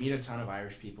pubs. So we'd meet a ton of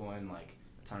Irish people and like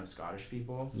a ton of Scottish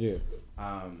people. Yeah.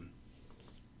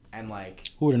 And like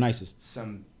Who are the nicest?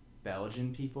 some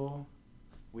Belgian people,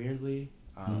 weirdly.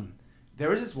 There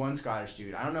was this one Scottish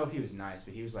dude. I don't know if he was nice,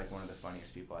 but he was like one of the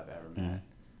funniest people I've ever met.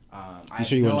 You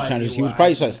sure you wasn't trying to? He was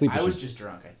probably trying to sleep I with was you. just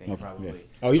drunk, I think, Okay, probably. yeah.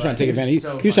 Oh, he was trying to take But advantage.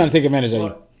 so He was trying to take funny. advantage of you.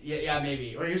 Well, yeah,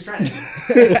 maybe. Or he was trying to,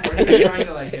 or he was trying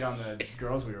to like hit on the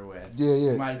girls we were with. Yeah,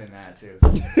 yeah. It might have been that too.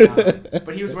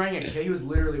 But he was he was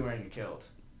literally wearing a kilt.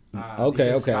 Okay,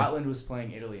 because okay. Scotland was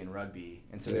playing Italy in rugby,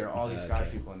 and so there were all these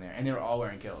Scottish people in there, and they were all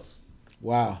wearing kilts.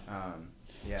 Wow.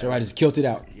 Yeah. So I just killed it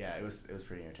out. Yeah, it was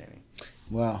pretty entertaining.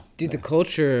 Wow. Dude, the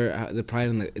culture, the pride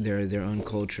in their own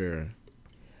culture.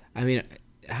 I mean,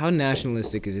 how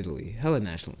nationalistic is Italy? Hella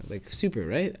national, like super,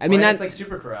 right? I mean, Well, not. it's like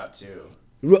super corrupt too.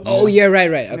 Oh yeah, right.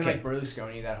 I mean, Okay. like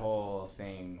Berlusconi, that whole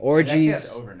thing. Orgies. I think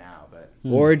that's over now, but.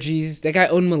 Orgies. That guy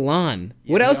owned Milan.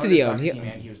 Yeah, What else owned did he a own? soccer team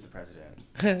and he was the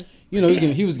president. You know,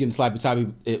 he was getting sloppy toppy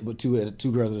with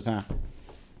two girls at a time.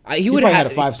 He probably would have had a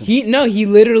fivesome. He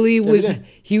literally was.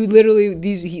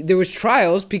 day. There was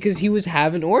trials because he was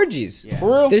having orgies. Yeah. For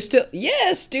real? There's still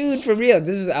yes, dude, for real.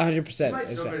 This is 100%. He might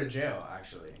still go to jail,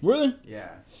 actually. Really? Yeah.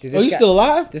 Dude, Oh, he's still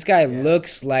alive? This guy Yeah.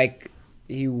 looks like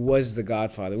he was the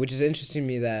Godfather, which is interesting to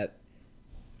me that,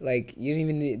 like, you don't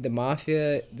even need the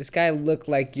mafia. This guy looked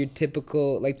like your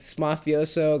typical, like, this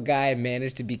mafioso guy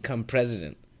managed to become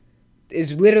president.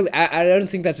 Is literally, I don't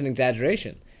think that's an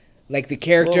exaggeration. Like, the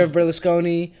character of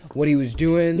Berlusconi, what he was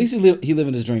doing. At least he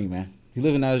living his dream, man. He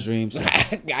living out his dreams. So.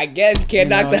 I guess you can't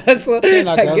knock know, the hustle. Can't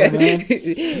knock I the guess. hustle, man.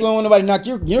 You don't want nobody to knock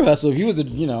your hustle if you was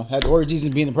had the orgies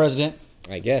and being the president.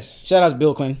 I guess. Shout out to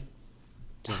Bill Clinton.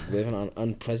 Just living on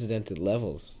unprecedented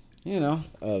levels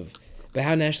of. But how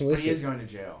But nationalistic? he is going to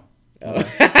jail.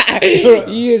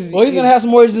 He is. Well, he's gonna have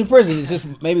some orgies in prison, it's just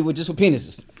maybe with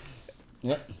penises.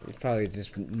 Yep. He'd probably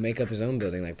just make up his own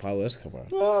building like Pablo Escobar.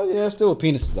 Well, yeah, still with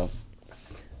penises though.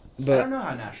 I But don't know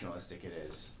how nationalistic it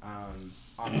is on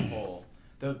the whole.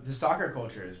 The soccer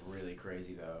culture is really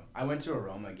crazy, though. I went to a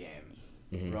Roma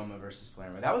game, Roma versus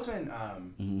Palermo. That was when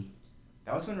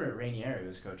Ranieri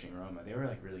was coaching Roma. They were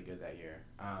like really good that year.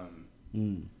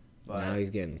 But now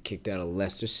he's getting kicked out of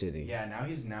Leicester City. yeah, now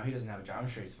he doesn't have a job. I'm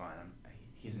sure he's fine.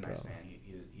 He's a nice man.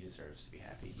 He deserves to be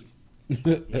happy. He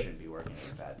shouldn't be working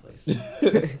in a bad place.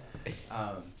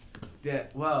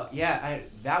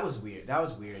 That was weird. That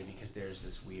was weird because there's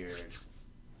this weird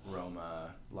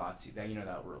Roma Lazio.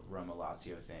 That Roma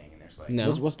Lazio thing, and there's like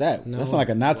No. What's that? No. That's like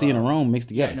a Nazi and a Rome mixed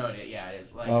together. Yeah, no, it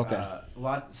is. Like, Okay.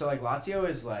 So like Lazio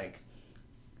is like,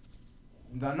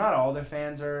 not all their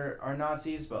fans are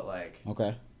Nazis, but like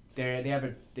Okay. they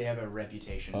have a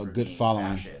reputation for good being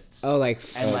following. fascists. Oh, like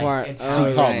And, like, far.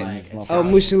 Italian, Oh, right. right. Italian Oh,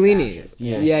 Mussolini. fascists.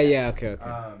 Yeah. Okay.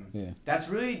 Yeah. That's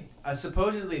really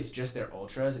supposedly it's just their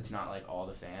ultras. It's not like all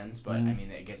the fans, but I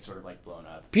mean it gets sort of like blown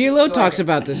up. Pirlo So, talks like,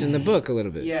 about this in the book a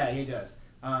little bit. Yeah, he does.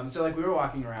 So like we were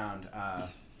walking around,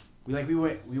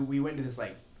 we went to this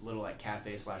like little like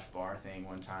cafe / bar thing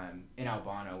one time in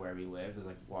Albano where we lived. It was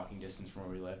like walking distance from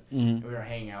where we lived. And we were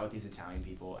hanging out with these Italian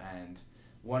people, and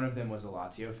one of them was a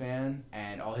Lazio fan,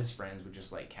 and all his friends would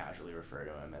just like casually refer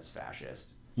to him as fascist,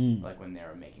 like when they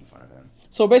were making fun of him.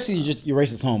 So basically, you're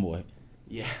racist homeboy.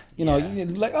 Yeah, You know, yeah.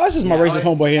 you're like, oh, this is my racist like,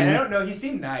 homeboy here. And I man. don't know. He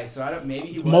seemed nice, so I don't. Maybe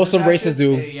he was. Most a of them racists fascist.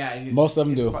 do. Yeah, and Most of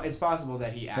them do. It's possible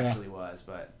that he actually was,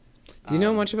 but. Do you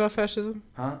know much about fascism?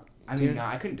 Huh? I Do you- mean, no,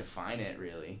 I couldn't define it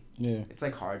really. Yeah. It's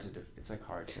like hard to.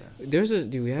 There's a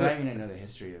dude. We But I had. mean, I know the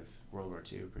history of World War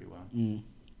II pretty well.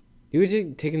 We were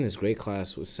taking this great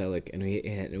class with Selick, and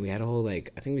we had a whole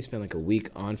like I think we spent like a week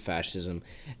on fascism,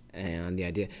 and on the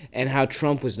idea and how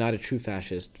Trump was not a true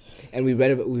fascist, and we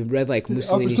read like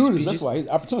Mussolini's Opportunist. speeches. That's why he's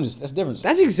opportunist. That's different.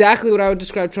 That's exactly what I would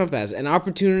describe Trump as: an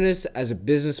opportunist, as a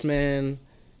businessman,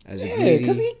 as a Yeah, greedy.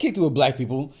 because he kicked it with black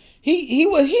people. He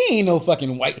ain't no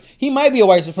fucking white. He might be a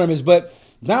white supremacist, but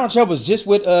Donald Trump was just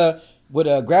with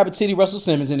grab a titty Russell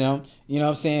Simmons and them. You know what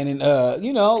I'm saying? And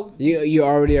you know. You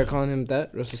already are calling him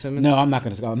that, Russell Simmons? No, I'm not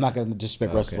gonna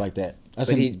disrespect Russell like that. But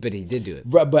he did do it.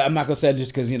 But I'm not gonna say it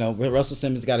just because Russell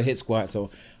Simmons got a hit squad.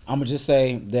 So I'm gonna just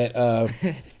say that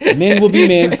men will be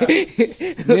men.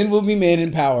 Men will be men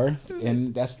in power,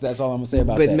 and that's all I'm gonna say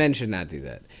about that. But men should not do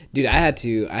that, dude. I had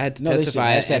to No, they should.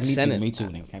 testify at Hashtag Senate. Me too.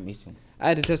 Nigga. Me too. I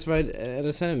had to testify at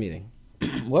a Senate meeting.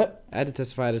 What? I had to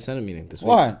testify at a Senate meeting this week.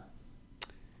 Why?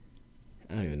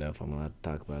 I don't even know if I'm allowed to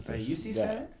talk about this. UC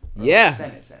Senate? Or Yeah.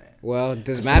 Senate. Well,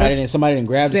 does it matter? Somebody didn't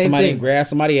grab Same somebody thing. didn't grab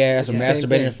somebody's ass or It's the same masturbated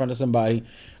thing. in front of somebody.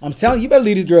 I'm telling you, you better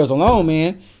leave these girls alone,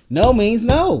 man. No means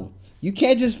no. You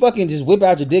can't just fucking just whip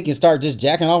out your dick and start just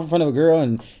jacking off in front of a girl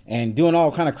and doing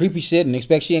all kind of creepy shit and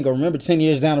expect she ain't gonna remember 10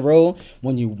 years down the road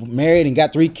when you married and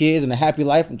got 3 kids and a happy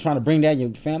life and trying to bring down your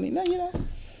family. No, you're not.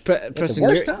 Preston,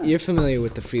 worst time. you're familiar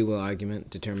with the free will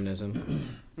argument,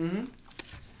 determinism. Mm-hmm.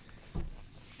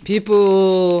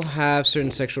 People have certain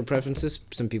sexual preferences.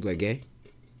 Some people are gay.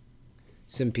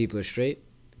 Some people are straight.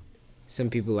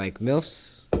 Some people like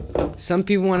MILFs. Some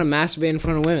people want to masturbate in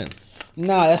front of women.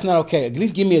 Nah, that's not okay. At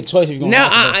least give me a choice if you're gonna No,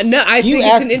 masturbate. I You think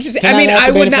ask, it's an interesting. "Can I mean, masturbate I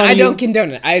in would front not. of I you?" don't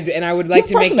condone it. And I would like to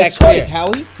Give a make person that a clear. choice,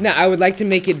 Howie. No, I would like to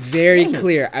make it very Damn it.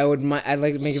 clear. I'd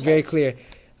like to make it very clear.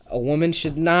 A woman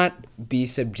should not be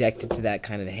subjected to that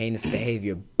kind of heinous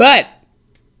behavior. But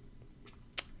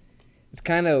it's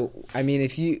kind of. I mean,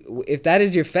 if that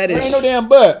is your fetish, There ain't no damn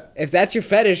butt. if that's your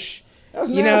fetish, That's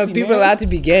you know, nasty, if people man. are allowed to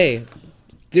be gay,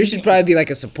 there should probably be like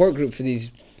a support group for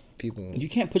these people. You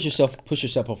can't push yourself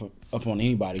up on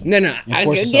anybody. No. and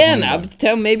force yourself on I'll anybody.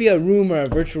 tell maybe a room or a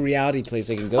virtual reality place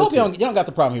they can I go hope to. you don't got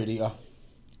the problem here, do y'all?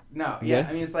 No, Yeah. yeah.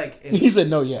 I mean, it's like He if, said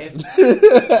no yet.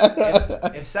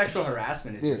 if sexual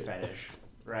harassment is your Yeah. fetish,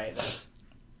 right? That's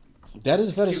That is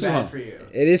a fetish too too, bad huh? for you.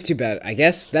 It is too bad. I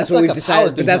guess that's That's what like we've a decided. power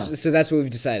But thing, that's huh? so that's what we've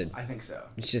decided. I think so.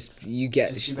 It's just you get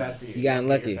It's just too bad for you. you got can't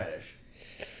get unlucky. your fetish.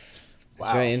 It's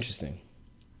Wow. very interesting.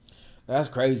 That's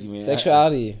crazy, man.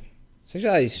 Sexuality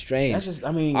is strange. That's just.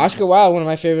 I mean, Oscar Wilde, one of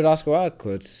my favorite Oscar Wilde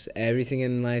quotes: "Everything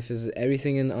in life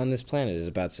on this planet is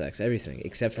about sex. Everything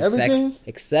except for Everything? sex,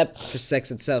 except for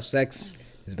sex itself. Sex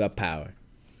is about power."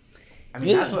 I mean,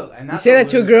 Yeah. that's what. And You that's say what that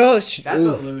to a Louis- girl. That's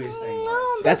what Louis' thing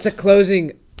was. That's the closing.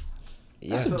 That's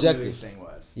Yeah. what subjective. Louis' thing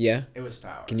was. Yeah. It was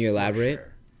power. Can you for elaborate?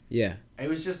 sure. Yeah. It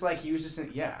was just like he was just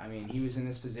in, yeah. I mean, he was in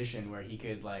this position where he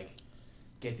could like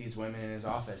get these women in his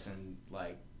office and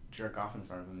like jerk off in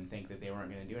front of them and think that they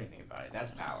weren't going to do anything about it.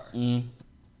 That's power.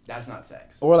 That's not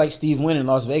sex. or like Steve Wynn in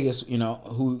Las Vegas,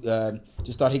 who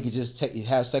just thought he could just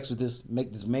have sex with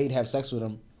make this maid have sex with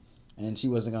him, and she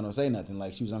wasn't gonna say nothing.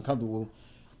 Like she was uncomfortable.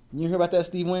 You hear about that,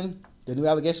 Steve Wynn? The new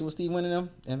allegation with Steve Wynn in them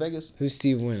in Vegas. Who's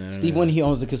Steve Wynn? I don't Steve know. Wynn, he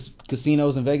owns the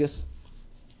casinos in Vegas.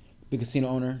 Big casino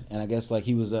owner, and I guess like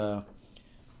he was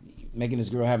making this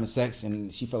girl having sex,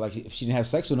 and she felt like if she didn't have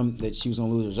sex with him, that she was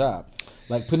gonna lose her job.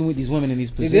 Like putting with these women in these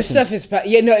See, positions. this stuff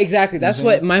is no, exactly. That's Mhm.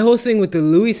 what my whole thing with the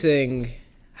Louis thing.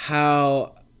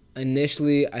 How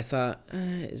initially I thought,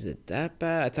 is it that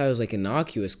bad? I thought it was like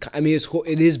innocuous. I mean,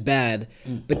 it is bad,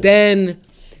 but then,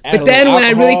 Add a when little I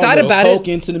really alcohol, thought little about coke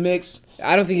it, into the mix.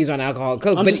 I don't think he's on alcohol and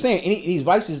coke. I'm but just saying, these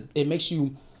vices,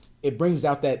 it brings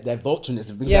out that vultureness.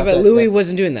 It brings yeah, out but that, Louis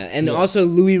wasn't doing that, and Yeah. also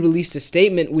Louis released a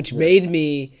statement which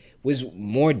was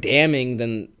more damning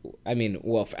than at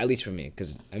least for me,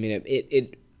 because I mean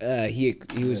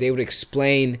he was able to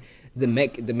explain the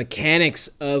mechanics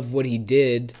of what he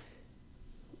did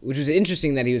which was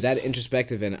interesting that he was that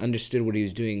introspective and understood what he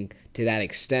was doing to that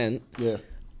extent. Yeah.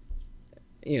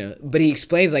 But he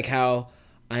explains like how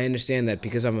I understand that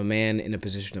because I'm a man in a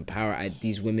position of power,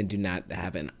 these women do not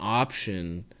have an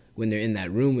option when they're in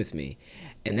that room with me.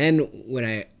 And then when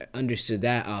I understood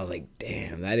that, I was like,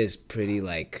 damn, that is pretty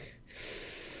like,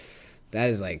 that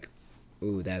is like,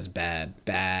 ooh, that's bad,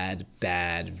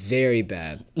 very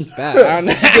bad. Bad. I don't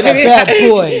know. Bad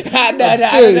boy. Very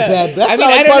bad. That's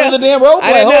not like part of the damn role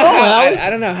play. Hold on, Howard. I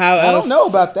don't know how else. I don't know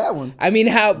about that one. I mean,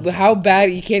 how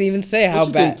bad, you can't even say how What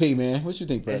you bad. think, P, man? What you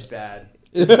think, Press? It's bad.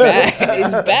 It's bad.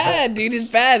 It's bad, dude. It's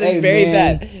bad. It's very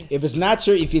bad. If it's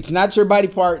not your body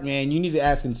part, man, you need to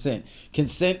ask consent.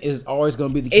 Consent is always going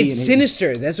to be the key. It's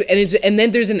sinister. That's what, and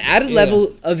then there's an added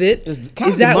level of it. It's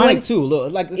kind of demonic too.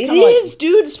 Look, like it is,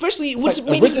 dude. Especially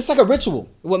it's like a ritual.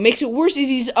 What makes it worse is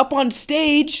he's up on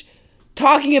stage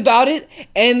talking about it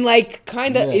and like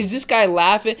kind of is this guy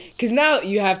laughing? Because now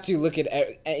you have to look at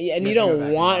and you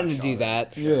don't want to do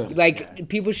that. Yeah. Like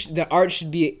people, the art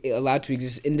should be allowed to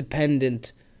exist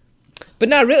independent, but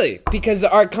not really because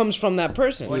the art comes from that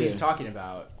person. When he's talking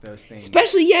about those things,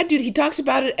 especially dude, he talks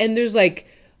about it and there's like,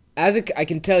 I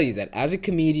can tell you that as a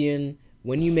comedian,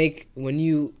 when you make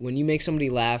somebody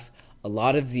laugh, a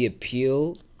lot of the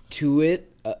appeal to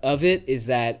it of it is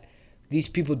that these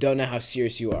people don't know how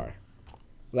serious you are.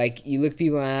 Like, you look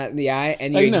people in the eye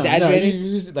and you're exaggerating.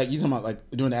 You talking about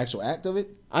like doing the actual act of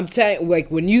it? I'm telling, like,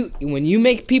 when you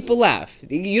make people laugh,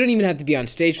 you don't even have to be on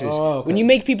stage for this. Oh, okay. When you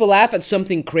make people laugh at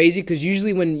something crazy, because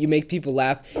usually when you make people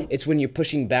laugh, it's when you're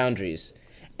pushing boundaries,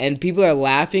 and people are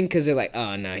laughing because they're like,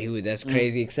 oh no, that's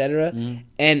crazy, etc.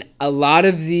 And a lot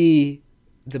of the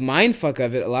mind fuck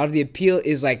of it, a lot of the appeal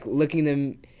is like looking at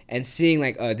them and seeing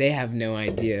like, oh, they have no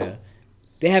idea.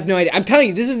 They have no idea. I'm telling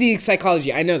you, this is the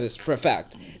psychology. I know this for a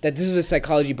fact. That this is a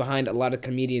psychology behind a lot of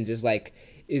comedians is like,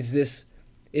 is this,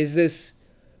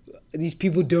 these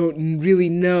people don't really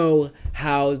know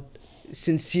how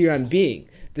sincere I'm being.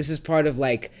 This is part of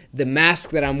like the mask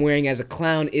that I'm wearing as a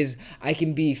clown is I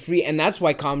can be free. And that's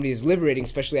why comedy is liberating,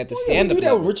 especially at the stand-up We do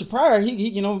that level. with Richard Pryor.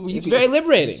 It's very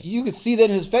liberating. You could see that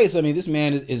in his face. I mean, this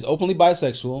man is openly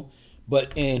bisexual,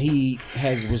 and he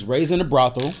was raised in a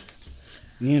brothel.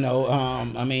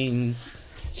 I mean.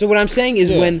 So what I'm saying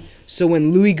is when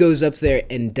Louis goes up there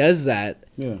and does that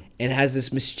and has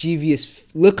this mischievous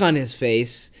look on his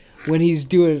face when he's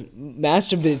doing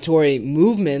masturbatory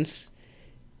movements,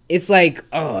 it's like,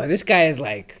 oh, this guy is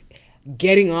like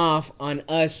getting off on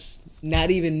us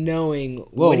not even knowing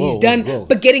what he's done,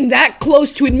 but getting that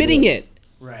close to admitting it.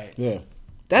 Right. Yeah.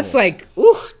 That's like,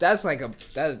 ooh, that's like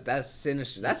that's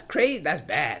sinister. That's crazy. That's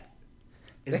bad.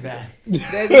 It's bad.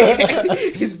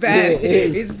 It's bad.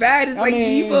 It's bad. It's like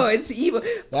evil. It's evil.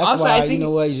 That's also, why, I think, you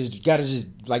know what, you just gotta just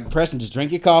like press and just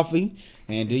drink your coffee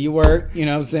and do your work, you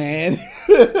know what I'm saying?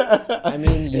 I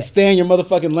mean, and stay in your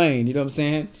motherfucking lane, you know what I'm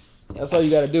saying? That's all you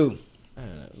gotta do.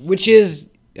 Which is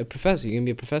a professor. You gonna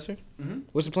be a professor? Mm-hmm.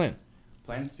 What's the plan?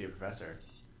 Plan is to be a professor.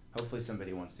 Hopefully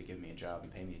somebody wants to give me a job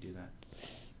and pay me to do that.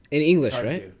 In English, It's hard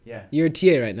to right? do, yeah. You're a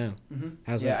TA right now. Mm-hmm.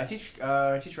 How's yeah, that?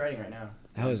 I teach writing right now.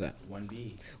 How is that?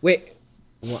 1B. Wait.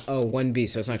 1B,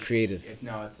 so it's not creative.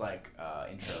 No, it's like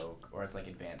intro or it's like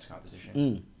advanced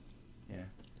composition. Yeah.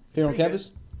 Here on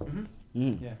campus?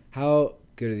 Mm-hmm. Yeah. How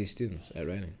good are these students at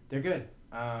writing? They're good.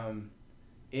 I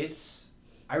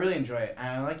really enjoy it. And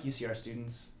I like UCR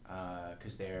students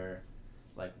because they're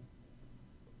like,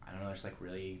 I don't know,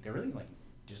 they're really like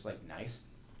just like nice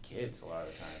kids a lot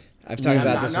of the time. I've talked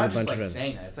about this with a bunch of I'm not just like friends.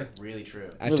 saying that. It's like really true.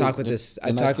 I've talked with this.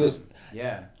 I've talked with.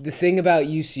 Yeah. The thing about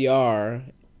UCR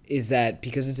is that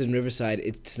because it's in Riverside,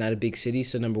 it's not a big city.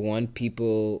 So number one,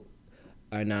 people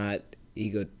are not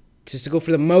egotistical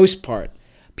for the most part.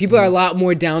 People are a lot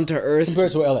more down to earth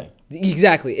Compared to LA.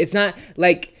 Exactly. It's not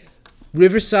like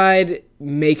Riverside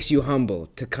makes you humble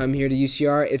to come here to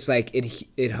UCR. It's like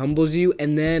it humbles you,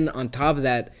 and then on top of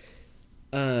that,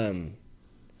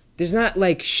 there's not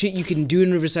like shit you can do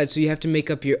in Riverside, so you have to make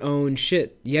up your own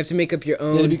shit. You have to make up your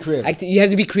own. You have to be creative. You have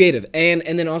to be creative, and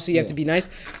then also you have to be nice.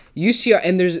 UCR,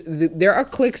 and there are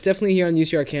cliques definitely here on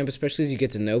UCR campus, especially as you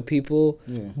get to know people.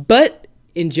 Yeah. But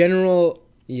in general,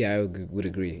 yeah, I would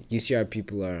agree. UCR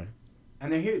people are.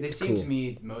 And they're here. They seem cool. to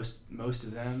me most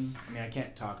of them. I mean, I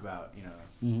can't talk about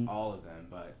all of them,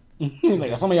 but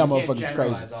like some of y'all motherfuckers is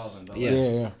crazy. All of them, but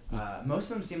Yeah. most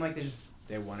of them seem like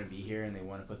they want to be here and they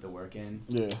want to put the work in.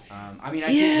 Yeah. I mean,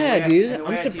 dude,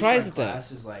 I'm surprised at that.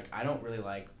 Class is like I don't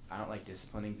like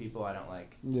disciplining people. I don't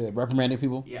like reprimanding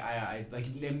people. Yeah, I like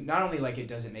not only like it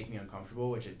doesn't make me uncomfortable,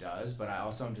 which it does, but I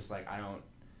also am just like I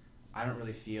don't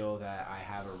really feel that I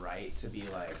have a right to be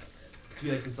like to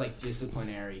be like this like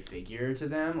disciplinary figure to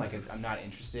them. Like I'm not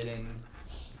interested in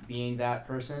being that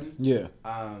person. Yeah.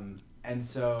 And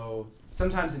so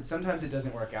sometimes it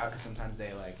doesn't work out because sometimes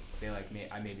I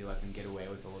maybe let them get away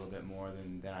with a little bit more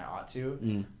than I ought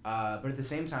to. But at the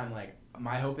same time, like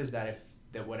my hope is that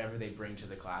that whatever they bring to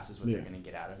the class is what they're going to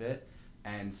get out of it.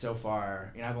 And so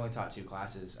far, I've only taught 2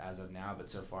 classes as of now, but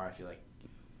so far I feel like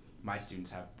my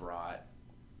students have brought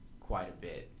quite a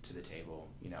bit to the table,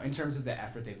 in terms of the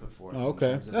effort they put forth. Oh,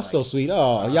 okay. That's like, so sweet.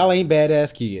 Oh, y'all ain't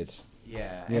badass kids.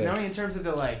 Yeah. And not only in terms of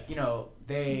the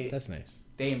they That's nice.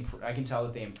 I can tell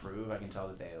that they improve. I can tell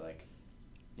that they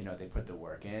they put the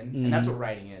work in, and that's what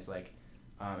writing is like.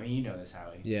 You know this,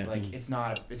 Howie. Yeah. Like it's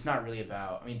not really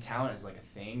about. Talent is like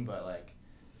a thing, but like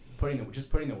putting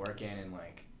the work in and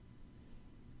like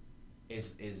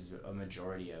is a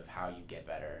majority of how you get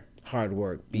better. Hard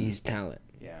work beats talent.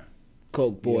 Yeah.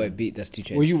 Coke boy beat. That's 2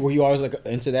 Chainz. Were you always like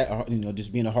into that?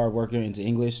 Just being a hard worker into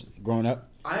English growing up.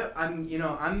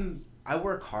 I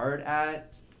work hard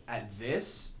at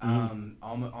this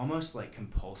almost like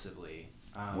compulsively.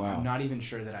 Wow. I'm not even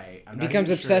sure that I'm not becomes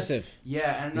even obsessive. Sure.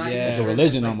 Yeah, and I'm not Yeah. even Like a sure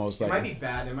religion it's, almost. It Like might be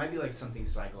bad. There might be like something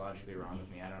psychologically wrong with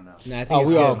me. I don't know. No, I think it's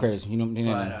we good. all crazy.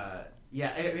 But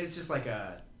it's just like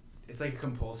it's like a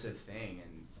compulsive thing,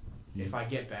 and if I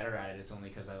get better at it, it's only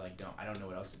because I don't know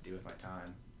what else to do with my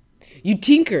time. You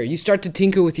tinker. You start to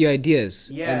tinker with your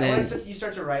ideas. Yeah, and then you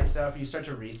start to write stuff, you start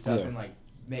to read stuff, and like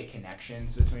make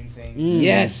connections between things.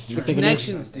 yes, the That's a good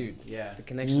connections, dude. Yeah. The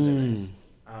connections are nice.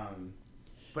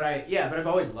 But I've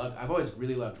always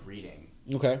really loved reading.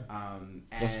 Okay.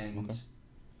 And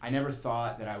I never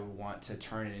thought that I would want to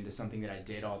turn it into something that I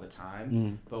did all the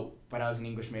time. But I was an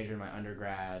English major in my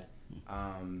undergrad,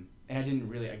 and I didn't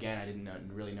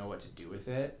really know what to do with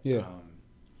it. Yeah.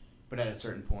 But at a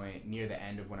certain point, near the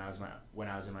end of when I was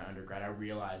in my undergrad, I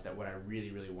realized that what I really,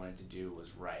 really wanted to do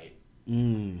was write.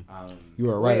 You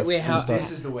were a writer. Wait, how?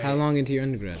 This is the way. How long into your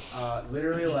undergrad?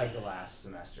 Literally like the last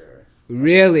semester.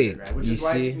 Really? Which is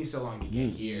why it took me so long to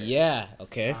get here. Yeah.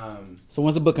 Okay. So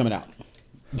when's the book coming out?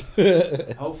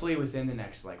 Hopefully within the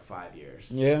next 5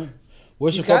 years. Yeah.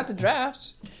 What's He's your got the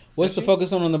drafts. What's the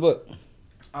focus on the book?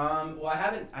 Well,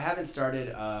 I haven't started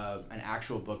an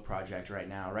actual book project right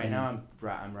now. Right now,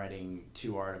 I'm writing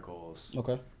 2 articles.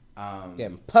 Okay.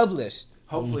 Getting published.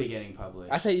 Hopefully, getting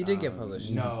published. I thought you did get published.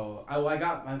 No, I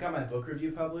got my book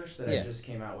review published that I just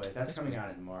came out with. That's coming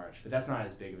out in March, but that's not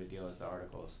as big of a deal as the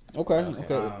articles. Okay.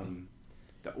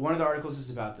 One of the articles is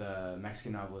about the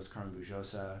Mexican novelist Carmen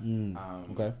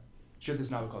Bujosa. Okay. She wrote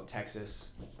this novel called Texas.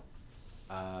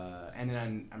 And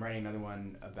then I'm writing another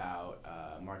one about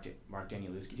Mark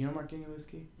Danielewski. Do you know Mark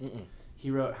Danielewski? Mm-mm.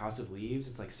 He wrote House of Leaves.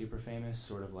 It's super famous,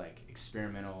 sort of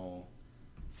experimental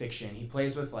fiction. He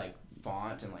plays with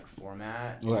font and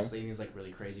format, honestly, in these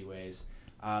really crazy ways.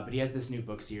 But he has this new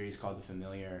book series called The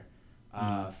Familiar.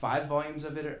 5 volumes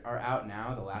of it are out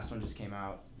now. The last one just came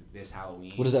out this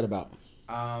Halloween. What is that about?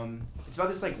 It's about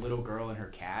this little girl and her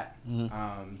cat.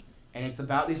 And it's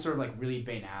about these sort of really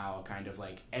banal kind of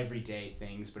everyday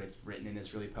things, but it's written in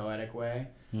this really poetic way.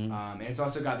 And it's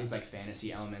also got these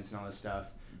fantasy elements and all this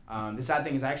stuff. The sad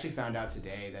thing is I actually found out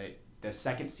today that the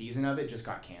second season of it just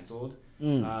got canceled.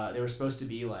 There were supposed to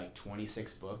be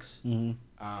 26 books,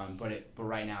 but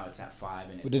right now it's at 5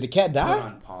 and it's Did the cat die? put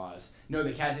on pause. No,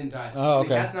 the cat didn't die. Oh, okay.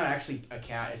 The cat's not actually a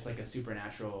cat. It's a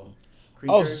supernatural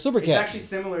creature. Oh, super cat. It's actually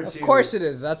similar to. Of course it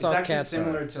is. That's all It's cats actually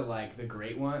are. similar to the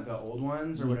great one, the old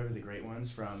ones or whatever the great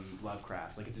ones from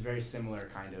Lovecraft. It's a very similar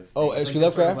kind of. Thing. Oh, it's H.P.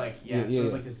 this sort of Lovecraft? it's Yeah.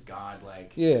 sort of this god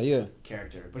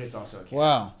character, but it's also a cat.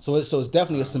 Wow. So it's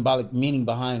definitely a symbolic meaning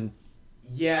behind.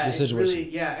 Yeah, the it's situation.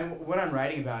 really and what I'm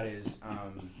writing about is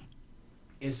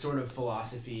sort of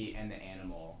philosophy and the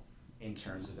animal in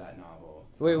terms of that novel.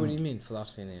 Wait, what do you mean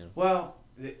philosophy and the animal? Well,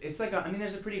 it's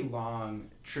there's a pretty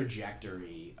long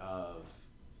trajectory of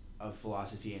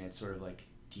philosophy, and it's sort of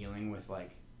dealing with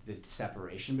the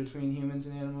separation between humans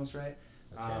and animals, right?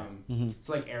 Okay.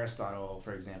 So Aristotle,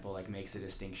 for example, makes a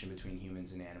distinction between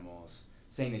humans and animals,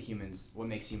 saying that what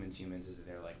makes humans is that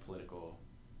they're political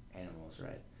animals,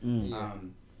 right?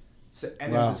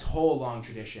 There's this whole long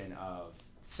tradition of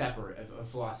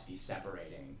philosophy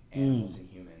separating animals and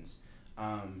humans.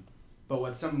 But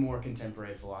what some more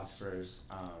contemporary philosophers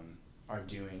are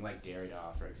doing, like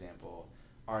Derrida, for example,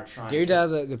 are trying.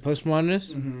 Derrida, the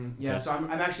postmodernist. Yeah, so I'm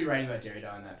actually writing about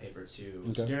Derrida in that paper too.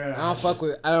 Okay. So Derrida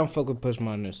I don't fuck with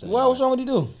postmodernists. Well, what's wrong with you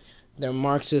do? They're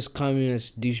Marxist,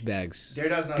 communist douchebags.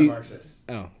 Derrida's not a Marxist.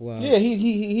 Oh well. Yeah,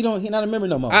 he not a member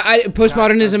no more.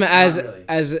 Postmodernism Not as really.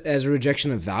 as a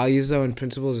rejection of values though and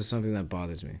principles is something that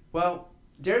bothers me. Well,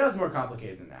 Derrida's more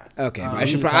complicated than that. Okay, I he's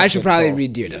should a I should toxic probably soul.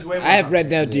 read He's Dearda. way more I have read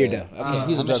now complicated. Dearda. Yeah. Okay,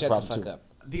 He's a I'm gonna drug shut the problem, fuck too.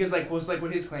 up. Because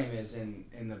what his claim is in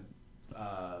the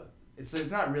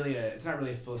it's not really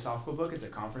a philosophical book. It's a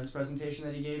conference presentation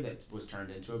that he gave that was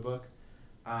turned into a book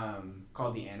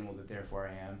called The Animal That Therefore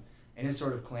I Am. And his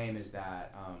sort of claim is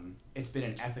that it's been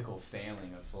an ethical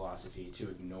failing of philosophy to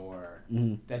ignore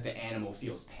that the animal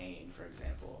feels pain, for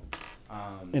example.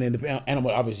 And then the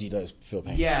animal obviously does feel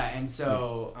pain. Yeah, and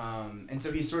so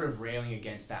he's sort of railing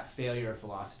against that failure of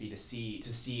philosophy to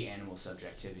see animal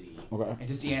subjectivity, Okay. and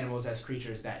to see animals as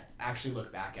creatures that actually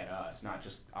look back at us, not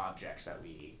just objects that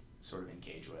we sort of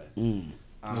engage with.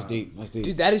 That's deep. That's deep.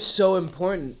 Dude, that is so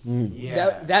important.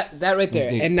 Yeah. That right there,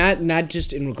 deep. and not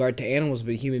just in regard to animals,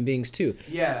 but human beings too.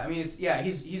 Yeah, I mean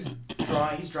he's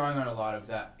drawing on a lot of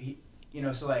that.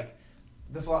 So like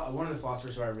one of the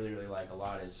philosophers who I really like a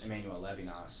lot is Emmanuel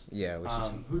Levinas. Yeah,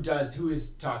 Who is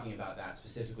talking about that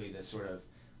specifically, this sort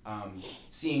of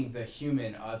seeing the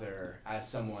human other as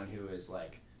someone who is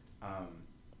like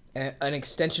an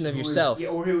extension of who is- yourself.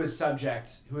 or who is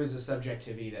a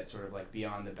subjectivity that's sort of like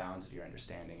beyond the bounds of your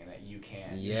understanding, and that you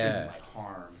shouldn't like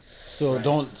harm. So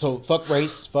Right. so fuck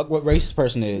race. Fuck what race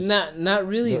person is. Not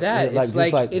really The- that. like- It's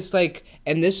just like- it's like,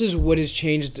 and this is what has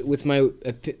changed with my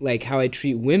like how I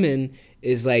treat women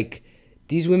is like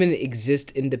these women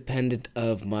exist independent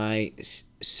of my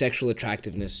sexual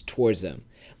attractiveness towards them.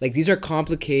 Like these are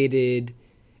complicated,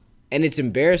 and it's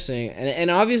embarrassing. And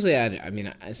obviously, I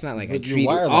mean, it's not like I But you're treat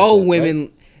wired like all that, women.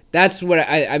 right? That's what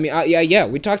I mean. Yeah.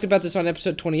 We talked about this on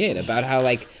episode 28 about how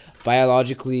like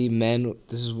biologically men.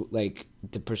 This is like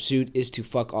the pursuit is to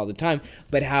fuck all the time,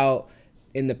 but how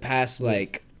in the past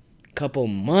like couple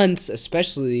months,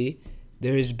 especially,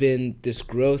 there has been this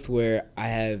growth where I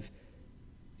have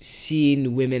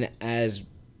seen women as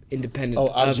independent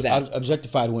of that.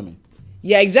 Objectified women.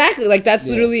 Yeah, exactly. Like that's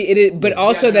literally it. But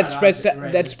also they're that not spreads to,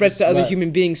 right. that spreads to other Right.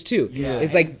 human beings too. Yeah,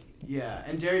 It's and- like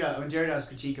and Derrida's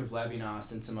critique of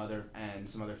Levinas and some other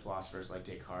philosophers like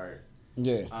Descartes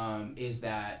Yeah. is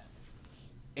that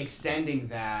extending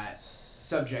that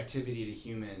subjectivity to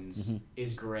humans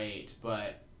is great,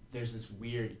 but there's this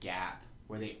weird gap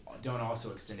where they don't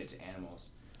also extend it to animals.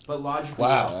 But logically,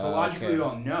 Wow. we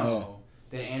all know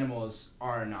that animals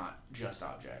are not just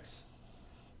objects.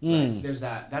 Right? So there's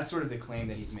that's sort of the claim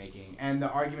that he's making, and the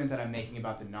argument that I'm making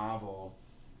about the novel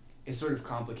is sort of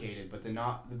complicated. But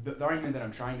the argument that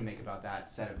I'm trying to make about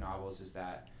that set of novels is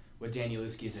that what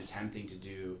Danielewski is attempting to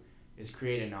do is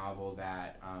create a novel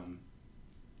that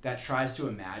that tries to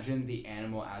imagine the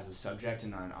animal as a subject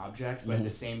and not an object, but at the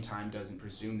same time doesn't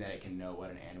presume that it can know what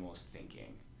an animal is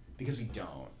thinking, because we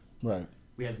don't. Right.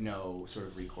 We have no sort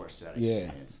of recourse to that Yeah.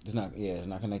 experience. It's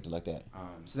not connected like that.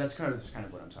 So that's kind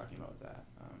of what I'm talking about with that.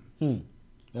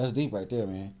 That's deep right there,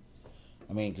 man.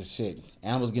 I mean, cause shit,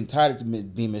 animals getting tired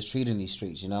of being mistreated in these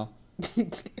streets, you know.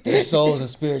 Their souls and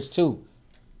spirits too,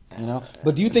 you know.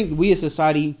 But do you think we as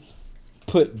society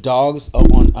put dogs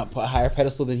on a higher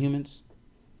pedestal than humans,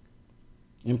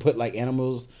 and put like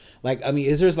animals? Like, I mean,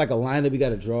 is there like a line that we got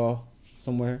to draw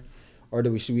somewhere, or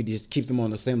should we just keep them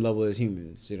on the same level as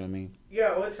humans? You know what I mean?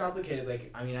 Yeah, well, it's complicated.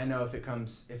 Like, I mean, I know if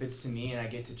it's to me and I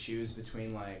get to choose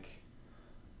between like,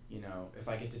 if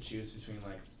I get to choose between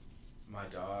like my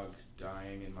dog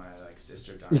dying and my like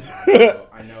sister dying,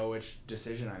 I know which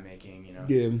decision I'm making.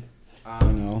 Yeah.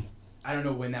 I know. I don't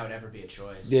know when that would ever be a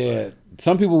choice. Yeah,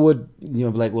 some people would, be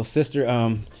like, well, sister,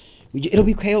 it'll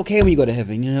be okay when you go to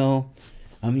heaven,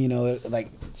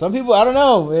 like some people, I don't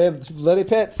know, man, love their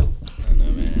pets. I don't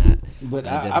know, man. But I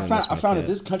I definitely miss my found that cat.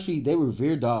 this country, they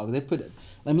revere dogs. They put,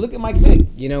 look at Mike Vick.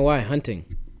 You know why? Hunting.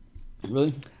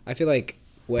 Really? I feel like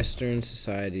Western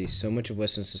society, so much of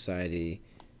Western society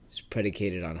is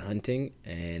predicated on hunting,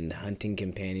 and hunting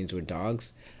companions were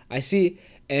dogs. I see,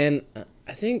 and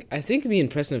I think me and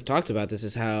Preston have talked about this,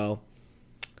 is how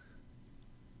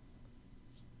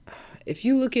if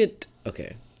you look at,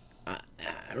 I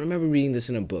remember reading this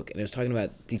in a book, and it was talking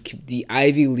about the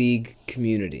Ivy League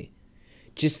community.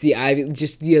 Just the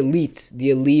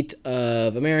elite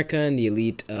of America and the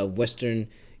elite of Western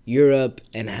Europe,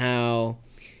 and how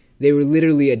they were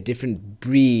literally a different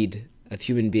breed of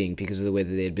human being because of the way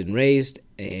that they had been raised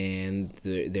and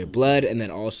their blood, and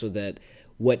then also that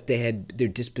what they had, their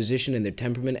disposition and their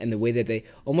temperament, and the way that they,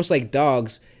 almost like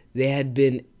dogs, they had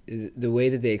been, the way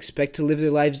that they expect to live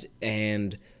their lives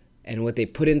and what they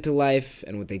put into life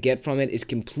and what they get from it is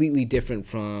completely different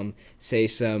from, say,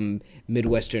 some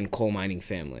Midwestern coal mining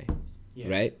family,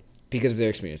 right? Because of their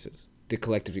experiences, the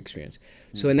collective experience.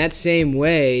 So in that same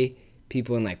way,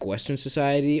 people in like Western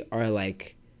society are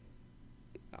like,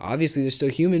 obviously they're still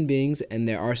human beings, and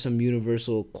there are some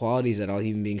universal qualities that all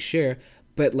human beings share,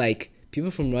 but like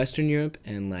people from Western Europe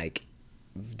and like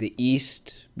the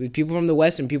East, people from the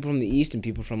West and people from the East and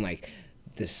people from like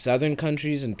the southern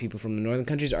countries and people from the northern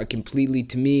countries are completely,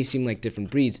 to me, seem like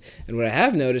different breeds. And what I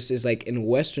have noticed is like in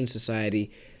Western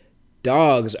society,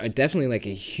 dogs are definitely like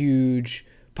a huge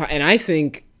part. And I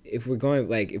think if we're going,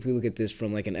 like, if we look at this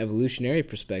from like an evolutionary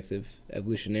perspective,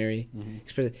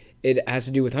 it has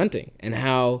to do with hunting and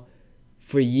how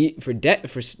for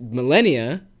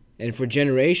millennia and for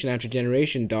generation after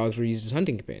generation, dogs were used as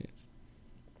hunting companions.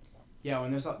 Yeah,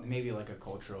 when there's maybe like a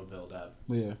cultural buildup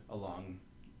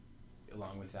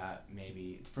along with that,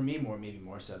 maybe for me maybe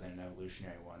more so than an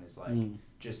evolutionary one is like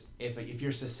just if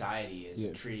your society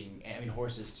is treating, I mean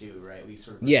horses too, right? We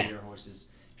sort of your horses.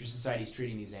 If your society's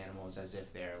treating these animals as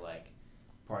if they're like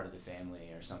part of the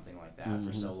family or something like that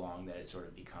for so long that it sort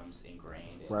of becomes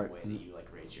ingrained in the way that you like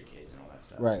raise your kids and all that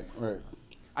stuff. Right.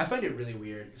 I find it really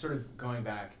weird, sort of going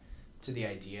back to the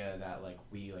idea that like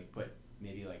we like put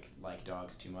maybe like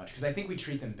dogs too much, because I think we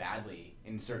treat them badly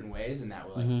in certain ways, and that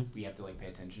we're like we have to like pay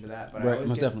attention to that. But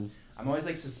I'm always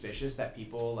like suspicious that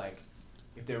people like,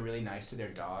 if they're really nice to their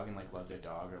dog and like love their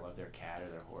dog or love their cat or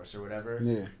their horse or whatever,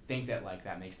 think that like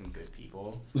that makes them good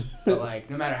people. But like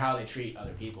no matter how they treat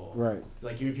other people, right?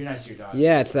 Like if you're nice to your dog,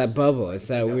 it's that bubble. It's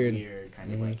that like weird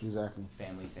kind of like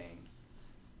family thing.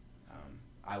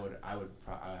 I would have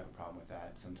a problem with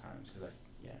that sometimes because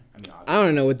I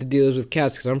don't know what the deal is with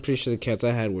cats, because I'm pretty sure the cats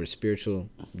I had were spiritual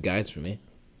guides for me.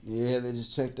 Yeah, they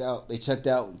just checked out. They checked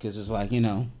out because it's like, you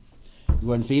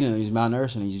wasn't feeding them. He was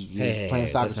malnourished and he was playing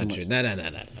soccer that's too not much. True.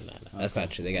 No. That's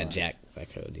not true. They got jacked by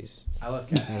coyotes. I love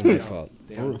cats. That's my fault.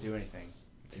 They don't do anything.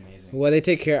 It's amazing. Well, they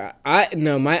take care. I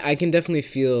can definitely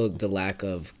feel the lack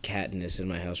of catness in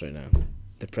my house right now.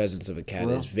 The presence of a cat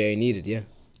is very needed. Yeah.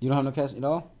 You don't have no cats at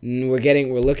all? We're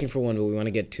looking for one, but we want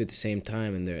to get two at the same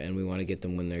time, and we want to get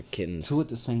them when they're kittens. Two at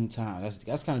the same time.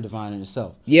 That's kind of divine in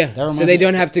itself. Yeah. So they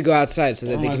don't have to go outside, so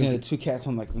that they can. The two cats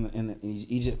on like in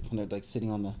Egypt when they're like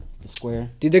sitting on the square.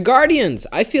 Dude, they're guardians.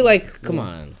 I feel like come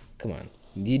on.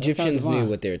 The Egyptians knew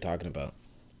what they were talking about.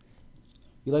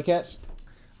 You like cats?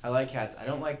 I like cats. I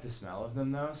don't like the smell of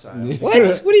them though. So What are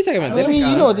you talking about? I mean,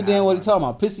 you know what the damn what he's talking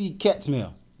about? Pissy cat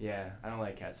smell. Yeah, I don't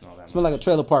like cat smell that much. Smell like a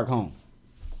trailer park home.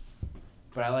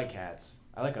 But I like cats.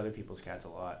 I like other people's cats a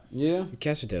lot. Yeah.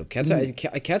 Cats are dope.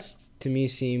 Cats to me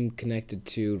seem connected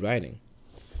to riding.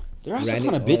 They're also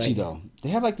kind of bitchy though. They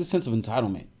have like this sense of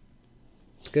entitlement.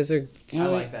 Because they're. I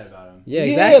like that about them. Yeah,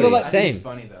 exactly. Like, same. It's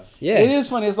funny though. Yeah. It is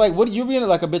funny. It's like, you're being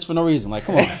like a bitch for no reason. Like,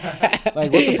 come on.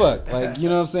 Like, what the fuck? Like, you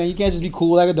know what I'm saying? You can't just be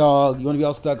cool like a dog. You want to be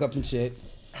all stuck up and shit.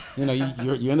 You're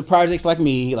in the projects like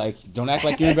me. Like, don't act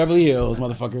like you're in Beverly Hills,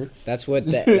 motherfucker. That's the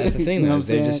thing, You know though. what I'm They're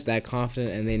saying? just that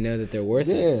confident, and they know that they're worth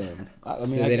it. Yeah. I mean,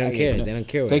 So they don't care. They don't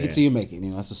care. Fake it till you make it.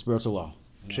 That's a spiritual law.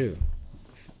 True.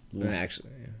 Yeah.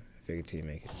 Actually, fake it till you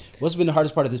make it. What's been the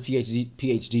hardest part of this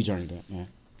PhD journey, man?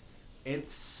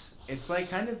 It's like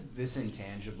kind of this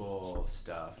intangible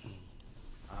stuff.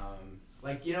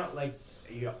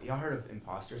 Y'all heard of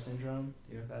imposter syndrome?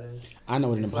 You know what that is? I know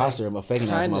what an imposter is, but faking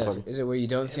ass motherfucker. Is it where you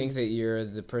don't think that you're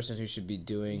the person who should be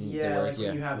doing the work? Like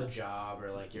when you have a job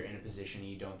or like you're in a position and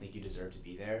you don't think you deserve to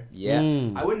be there. Yeah.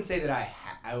 I wouldn't say that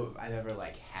I've ever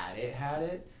like had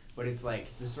it, but it's like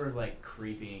it's this sort of like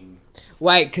creeping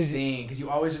thing, because you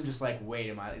always are just like,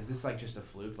 wait, is this like just a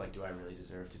fluke? Like, do I really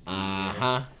deserve to be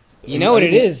here? You know what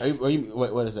it is?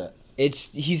 What is that?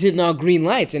 He's hitting all green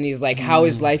lights, and he's like, how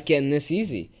is life getting this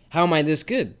easy? How am I this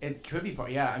good? It could be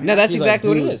part. Yeah. I mean, no, that's exactly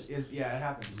like, what it is. Yeah, it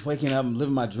happens. Waking up, I'm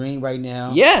living my dream right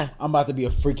now. Yeah. I'm about to be a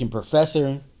freaking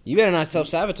professor. You better not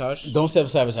self-sabotage. Don't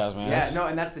self-sabotage, man. Yeah, no,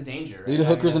 and that's the danger. Right? Leave the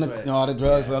hookers and all the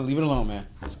drugs. Yeah. Leave it alone, man.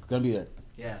 It's gonna be there.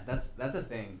 Yeah, that's a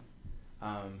thing.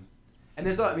 And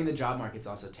there's, the job market's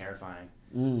also terrifying.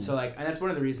 So like, and that's one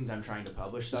of the reasons I'm trying to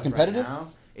publish stuff. It's competitive. Right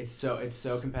now. It's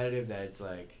so competitive that it's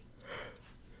like,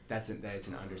 that it's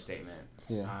an understatement.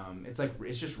 Yeah.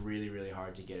 It's just really, really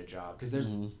hard to get a job because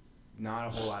there's not a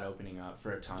whole lot opening up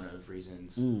for a ton of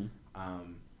reasons.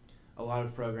 A lot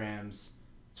of programs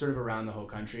sort of around the whole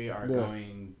country are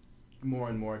going more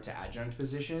and more to adjunct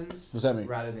positions. What's that mean?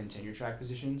 Rather than tenure track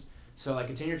positions. So like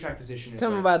a tenure track position is Tell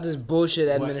them about this bullshit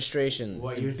administration.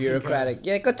 What you bureaucratic.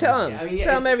 Yeah, go tell them.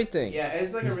 Tell them everything. Yeah,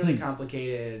 it's like a really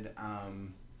complicated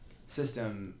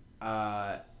system.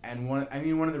 And one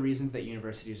of the reasons that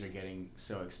universities are getting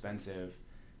so expensive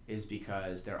is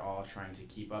because they're all trying to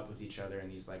keep up with each other in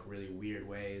these like really weird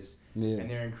ways. Yeah. And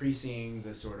they're increasing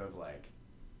the sort of like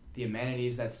the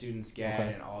amenities that students get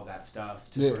and all that stuff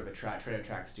to sort of try to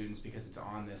attract students because it's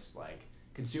on this like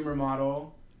consumer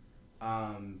model.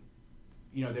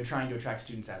 they're trying to attract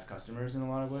students as customers in a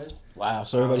lot of ways. Wow.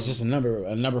 So everybody's just a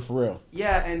number for real.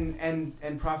 Yeah,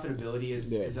 and profitability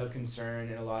is of concern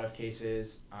in a lot of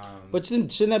cases. But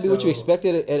shouldn't that be what you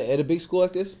expected at a big school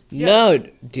like this? Yeah. No,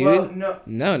 dude. Well,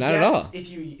 no, not at all.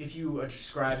 If you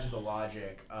ascribe to the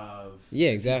logic of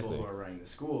exactly people who are running the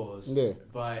schools,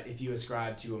 but if you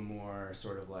ascribe to a more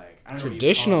sort of like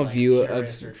traditional view of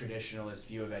or traditionalist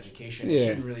view of education, it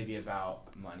shouldn't really be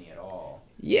about money at all.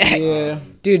 Yeah.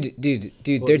 Dude,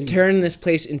 they're turning this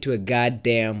place into a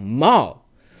goddamn mall.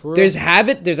 There's a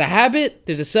Habit, there's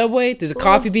a Subway, there's a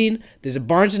Coffee Bean, there's a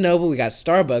Barnes & Noble, we got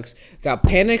Starbucks, got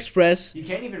Panda Express. You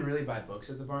can't even really buy books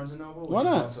at the Barnes & Noble, which Why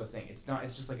not? is also a thing. It's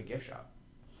just like a gift shop.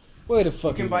 Wait a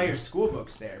fuck. You can buy your school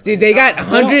books there. Dude, they got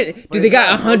 100. Dude, they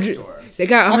got 100. They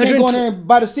got 100. I can't go in there and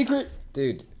buy The Secret?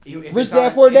 Dude. Rich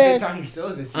Dad Poor Dad? It's on your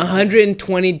syllabus.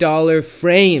 $120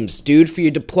 frames, dude, for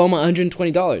your diploma,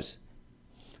 $120.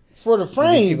 For the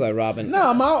frame? These people are robbing.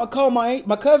 No, I call my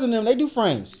cousin them. They do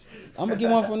frames. I'm going to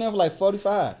get one from them for like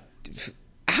 $45.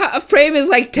 A frame is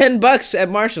like $10 at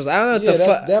Marshalls. I don't know what the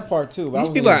fuck. That part too. These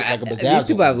people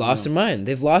have lost their mind.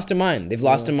 They've lost their mind. They've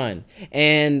lost their mind.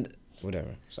 And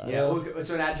whatever. Sorry. Yeah.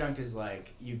 So an adjunct is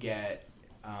like you get,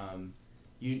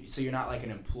 so you're not like an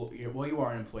employee. Well, you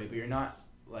are an employee, but you're not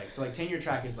like tenure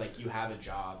track is like you have a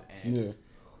job and it's.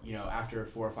 After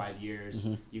 4 or 5 years,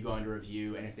 you go under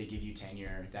review, and if they give you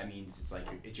tenure, that means it's like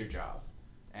it's your job,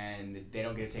 and they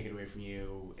don't get to take it away from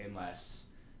you unless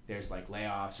there's like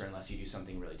layoffs or unless you do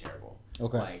something really terrible.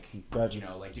 Okay. Like gotcha. I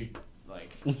don't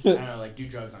know, like do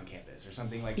drugs on campus or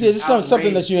something like. Yeah, just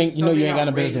something that you ain't got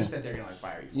no business that they're gonna like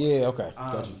fire you for. Yeah. Okay.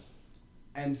 Gotcha.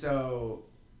 And so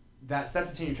that's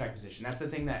a tenure track position. That's the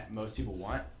thing that most people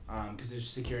want, because there's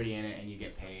security in it, and you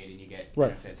get paid, and you get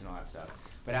benefits and all that stuff.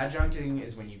 But adjuncting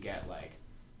is when you get like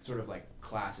sort of like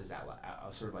classes at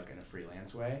sort of like in a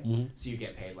freelance way. So you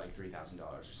get paid like $3,000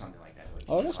 or something like that. Like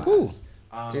oh, that's cool.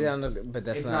 But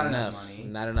that's not enough. Money.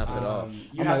 Not enough at all.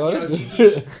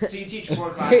 So you teach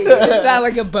 4 classes. It's not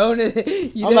like a bonus.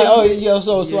 I'm like,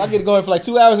 so I get to go in for like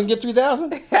 2 hours and get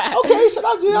 $3,000. Okay, so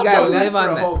I'll live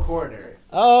on that. Whole quarter.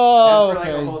 Oh, that's for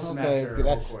okay. like a whole semester. Okay. Or a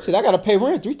whole quarter. Shit, I gotta pay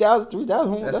rent.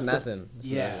 $3,000. That's nothing.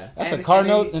 That's a car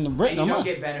note and the rent. And you don't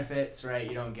get benefits, right?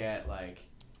 You don't get like,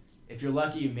 if you're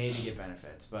lucky, you maybe get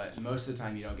benefits, but most of the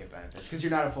time you don't get benefits because you're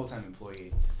not a full-time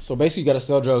employee. So basically, you gotta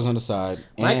sell drugs on the side.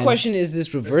 My question is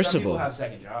this reversible? Some people have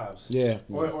second jobs. Yeah.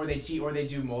 Or they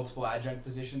do multiple adjunct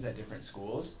positions at different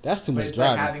schools. That's too much it's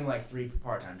driving. Like having like 3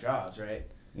 part-time jobs, right?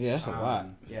 Yeah, that's a lot.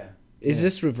 Yeah. Is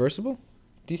this reversible?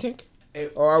 Do you think?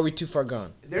 Or are we too far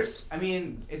gone? It's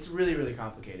really, really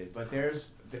complicated, but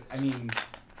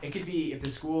it could be if the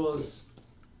schools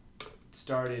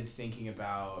started thinking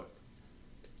about.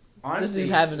 Honestly, this dude's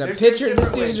having a picture.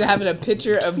 This dude's having a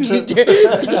picture of ginger.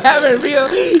 You having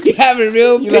a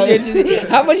real picture.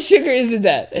 How much sugar is in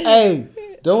that? Hey,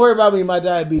 don't worry about me. My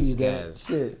diabetes, guys.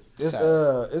 Shit. It's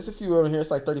a few over here.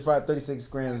 It's like 35, 36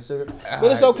 grams of sugar.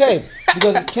 But it's okay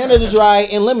because it's Canada Dry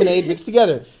and lemonade mixed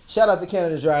together. Shout out to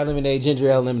Canada Dry lemonade, ginger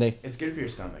ale lemonade. It's good for your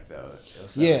stomach though.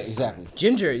 Yeah, exactly.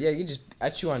 Ginger, yeah, I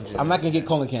chew on ginger. I'm not gonna get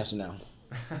colon cancer now.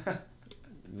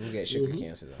 We'll get sugar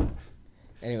cancer though.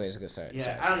 Anyways, go start.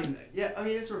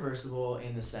 It's reversible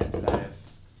in the sense that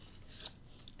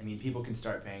if people can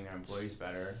start paying their employees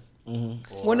better.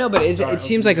 Mm-hmm. Well, no, but it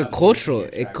seems like a cultural.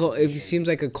 It seems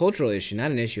like a cultural issue, not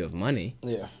an issue of money.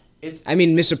 Yeah.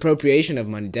 Misappropriation of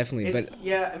money definitely, but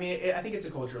I think it's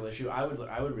a cultural issue. I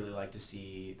would really like to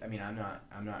see. I'm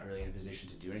not really in a position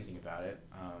to do anything about it.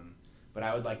 But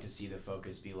I would like to see the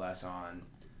focus be less on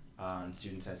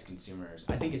students as consumers.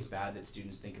 I think it's bad that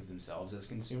students think of themselves as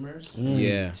consumers.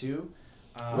 Yeah. Too.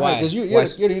 Right, because you're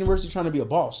at the university trying to be a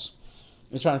boss.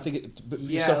 You're trying to think.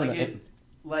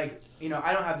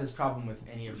 I don't have this problem with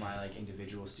any of my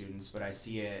individual students, but I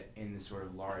see it in the sort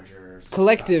of larger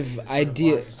collective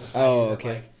idea.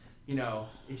 Okay.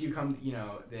 If you come,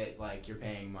 that you're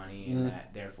paying money and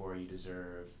that therefore you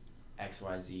deserve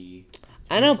XYZ.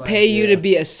 I don't pay you to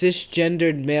be a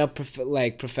cisgendered male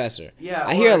professor. Yeah,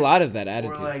 I hear a lot of that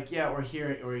attitude.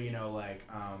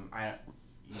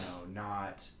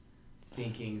 Not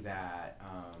thinking that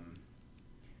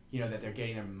that they're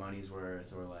getting their money's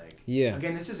worth, or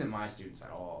again, this isn't my students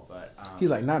at all, but he's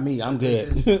like, not me, I'm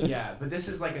good. But this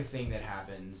is a thing that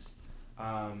happens,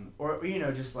 I've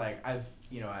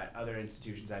at other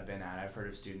institutions I've been at, I've heard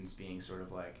of students being sort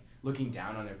of looking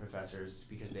down on their professors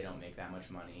because they don't make that much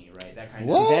money, right? That kind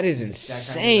of that is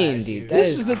insane, dude.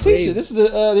 This is the teacher. This is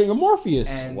the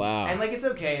Morpheus. And, wow. And it's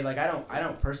okay. I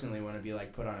don't personally want to be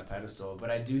put on a pedestal,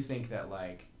 but I do think that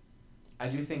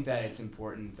it's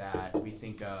important that we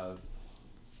think of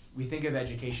we think of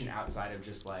education outside of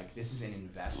just like this is an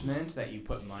investment that you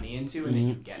put money into and then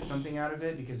you get something out of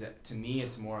it, because to me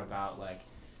it's more about like,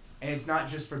 and it's not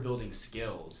just for building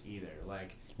skills either.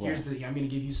 Like here's the I'm going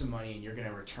to give you some money and you're going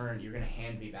to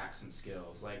hand me back some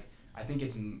skills. Like I think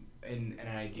it's in an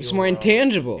ideal It's more world,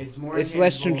 intangible. It's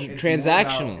less intangible.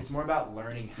 transactional. It's more about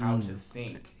learning how to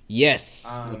think. Yes.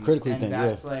 Critically and think,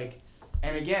 that's like,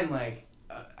 and again, like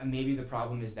maybe the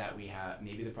problem is that we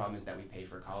pay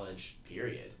for college.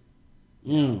 Period.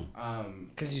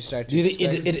 Because you start to. Do you think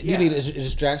it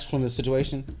distracts from the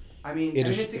situation? I mean,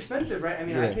 it's expensive, right? I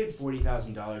mean, I paid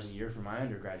 $40,000 a year for my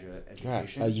undergraduate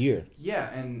education. Right, a year.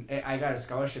 Yeah, and I got a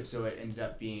scholarship, so it ended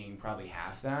up being probably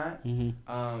half that.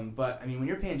 But I mean, when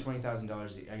you're paying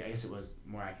 $20,000, I guess it was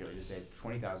more accurately to say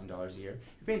 $20,000 a year.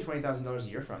 You're paying $20,000 a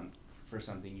year for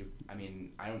something.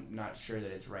 I'm not sure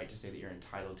that it's right to say that you're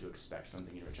entitled to expect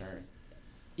something in return.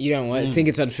 You know what? I think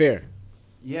it's unfair.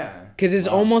 Yeah. Because it's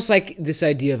almost like this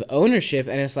idea of ownership,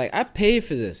 and it's like, I pay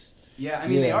for this. Yeah, I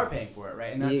mean, they are paying for it,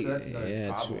 right? And that's the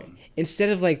problem. Right. Instead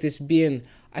of like this being,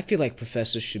 I feel like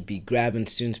professors should be grabbing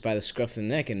students by the scruff of the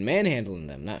neck and manhandling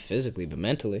them, not physically, but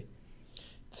mentally.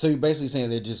 So you're basically saying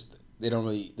they're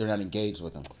not engaged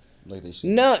with them like they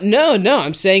should. No.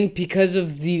 I'm saying because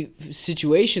of the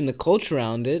situation, the culture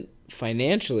around it,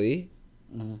 financially,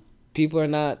 people are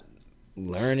not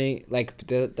learning. Like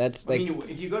that's like. I mean,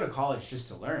 if you go to college just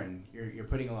to learn, you're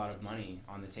putting a lot of money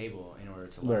on the table in order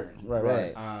to learn.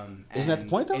 Right. Isn't that the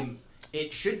point though?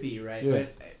 It should be, right? Yeah.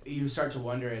 But you start to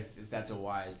wonder if that's a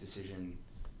wise decision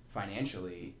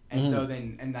financially, and so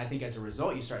then, and I think as a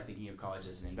result, you start thinking of college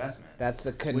as an investment. That's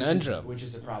the conundrum, which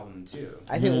is a problem too.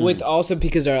 I think with also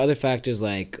because there are other factors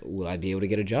like, will I be able to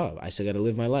get a job? I still got to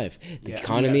live my life. The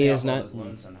economy is not.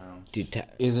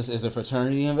 Is this a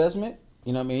fraternity investment?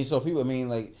 You know what I mean? So people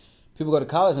go to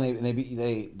college and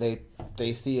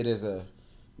they see it as a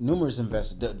various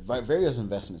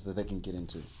investments that they can get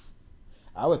into.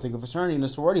 I would think of fraternity and a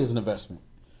sorority as an investment,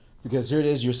 because here it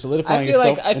is, you're solidifying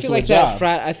yourself into a job.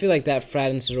 I feel like that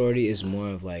frat and sorority is more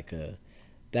of like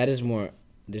they're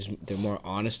more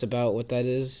honest about what that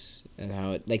is and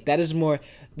how it, like, that is more,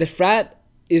 the frat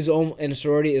is and a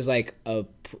sorority is like a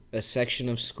section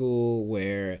of school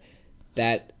where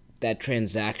that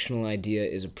transactional idea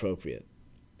is appropriate,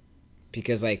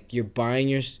 because like you're buying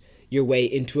your way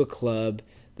into a club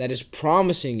that is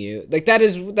promising you, like that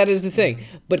is the thing.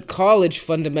 But college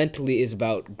fundamentally is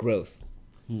about growth.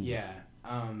 Yeah.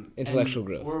 Intellectual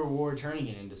growth. We're turning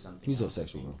it into something. You said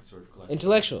sexual growth. Sort of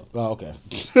intellectual. Oh, okay.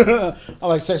 I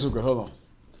like sexual growth. Hold on.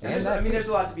 There's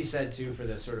a lot to be said too for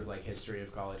the sort of like history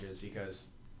of colleges, because,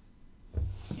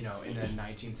 in the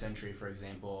 19th century, for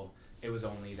example, it was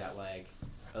only that like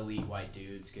elite white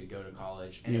dudes could go to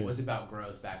college, and it was about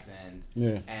growth back then.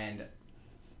 Yeah.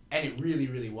 And it really,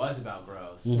 really was about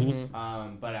growth.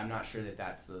 But I'm not sure that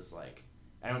that's this like.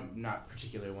 I don't not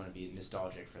particularly want to be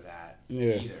nostalgic for that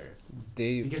either.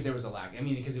 Because there was a lack. I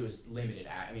mean, because it was limited.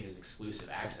 It was exclusive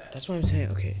access. That's what I'm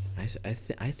saying. Okay,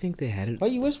 I think they had it. Why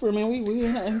you whispering, man? We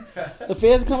the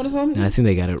feds coming to something. And I think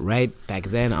they got it right back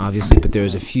then, obviously. But there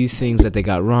was a few things that they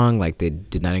got wrong, like they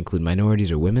did not include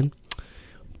minorities or women.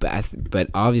 But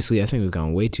obviously, I think we've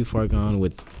gone way too far gone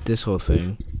with this whole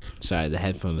thing. Sorry, the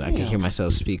headphones. I can hear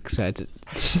myself speak. So I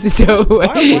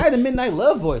why the midnight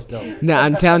love voice though? No,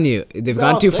 I'm telling you, they've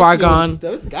gone too far gone.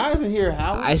 Those guys in here,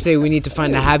 how? I say we need to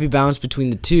find a happy balance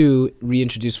between the two.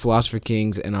 Reintroduce philosopher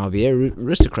kings, and I'll be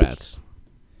aristocrats.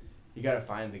 You gotta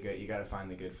find the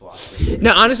good philosopher.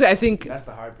 No, honestly, I think that's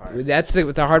the hard part. That's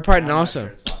the hard part, and also. Sure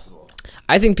it's possible.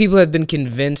 I think people have been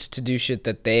convinced to do shit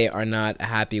that they are not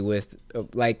happy with.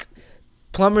 Like,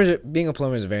 being a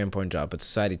plumber is a very important job, but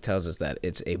society tells us that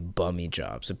it's a bummy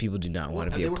job. So people do not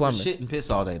want to be a plumber. They work with shit and piss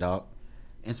all day, dog.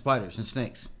 And spiders and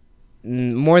snakes.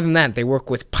 More than that, they work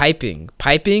with piping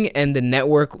and the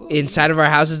network inside of our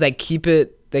houses that keep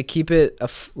it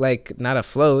not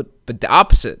afloat, but the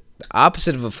opposite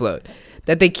of afloat.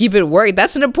 That they keep it working.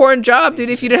 That's an important job, dude.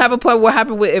 If you didn't have a plumber, what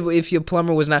happened if your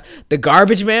plumber was not the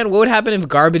garbage man? What would happen if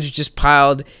garbage just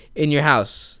piled in your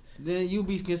house? Then you'd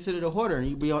be considered a hoarder and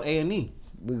you'd be on A&E.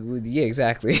 Yeah,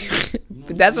 exactly.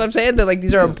 But that's what I'm saying. That like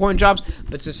these are important jobs,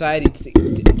 but society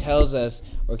tells us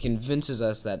or convinces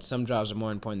us that some jobs are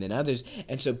more important than others,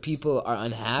 and so people are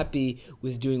unhappy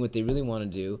with doing what they really want to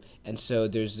do, and so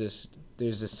there's this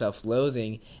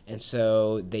self-loathing, and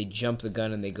so they jump the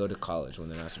gun and they go to college when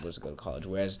they're not supposed to go to college.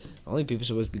 Whereas the only people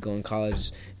supposed to be going to college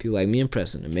is people like me and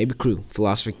Preston, and maybe crew,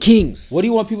 philosopher kings. What do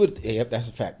you want people to... Yep, that's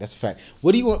a fact.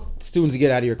 What do you want students to get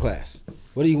out of your class?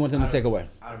 What do you want them to take away?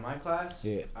 Out of my class?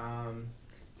 Yeah.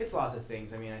 It's lots of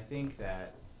things. I mean, I think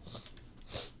that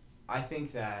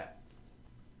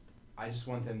I just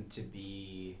want them to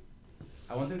be.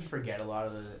 I want them to forget a lot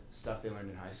of the stuff they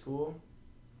learned in high school.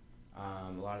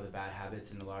 A lot of the bad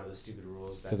habits and a lot of the stupid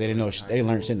rules. Because they didn't know they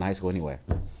learned shit in high school anyway.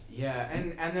 Yeah,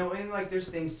 and like there's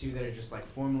things too that are just like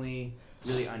formally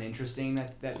really uninteresting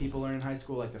that people learn in high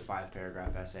school, like the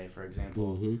 5-paragraph essay, for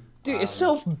example. Mm-hmm. Dude, it's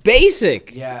so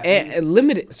basic. Yeah, and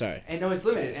limited. Sorry. And no, it's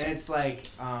limited, and it's like,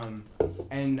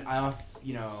 and I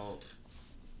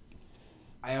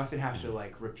often have to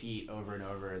like repeat over and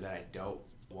over that I don't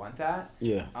want that.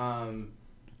 Yeah.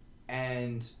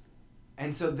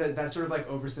 And so that sort of like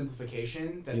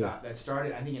oversimplification that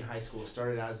started, I think in high school,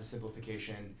 started out as a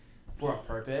simplification for a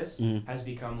purpose, has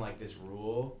become like this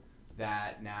rule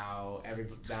that now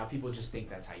people just think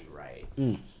that's how you write,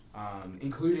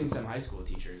 including some high school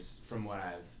teachers from what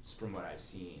I've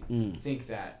seen think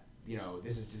that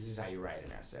this is how you write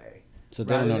an essay. So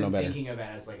they don't know no better. Thinking of it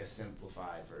as like a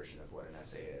simplified version of what an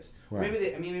essay is. Right.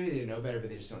 Maybe they know better, but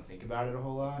they just don't think about it a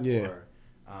whole lot. Yeah. Or,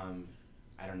 I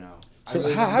don't know.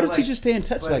 So how do teachers stay in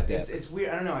touch like that? It's weird.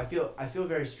 I don't know. I feel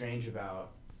very strange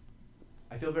about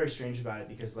it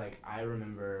because like I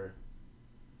remember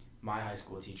my high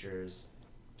school teachers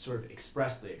sort of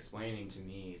expressly explaining to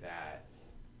me that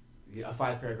a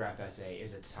 5-paragraph essay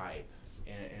is a type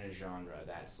in a genre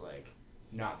that's like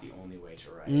not the only way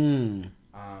to write. In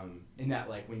that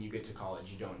like when you get to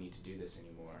college you don't need to do this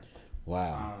anymore.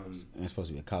 Wow. It's supposed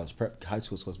to be a college prep. High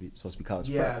school's supposed to be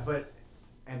college prep. prep.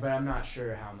 Yeah, but I'm not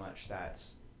sure how much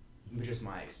that's just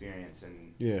my experience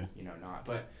and not.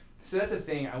 But so that's the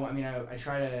thing. I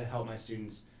try to help my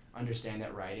students understand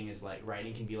that writing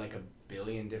can be like a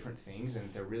billion different things,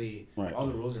 and they're really all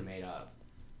the rules are made up.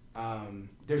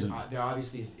 They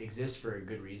obviously exist for a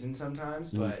good reason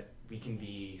sometimes, but we can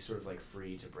be sort of like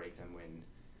free to break them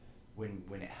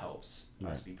when it helps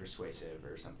us be persuasive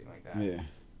or something like that. Yeah.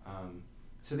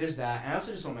 So there's that, and I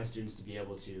also just want my students to be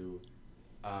able to.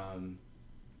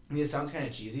 It sounds kind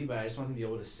of cheesy, but I just want them to be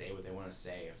able to say what they want to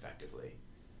say effectively.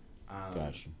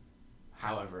 Gotcha.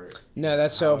 However. No,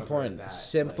 that's so important.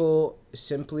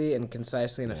 Simply and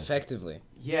concisely and effectively.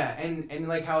 Yeah, and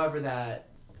like however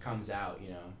that comes out,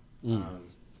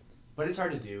 but it's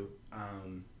hard to do.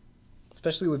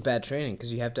 Especially with bad training,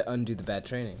 because you have to undo the bad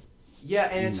training. Yeah,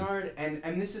 and it's hard,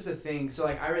 and this is a thing. So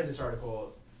like I read this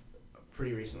article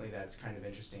pretty recently that's kind of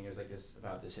interesting. It was like this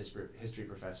about this history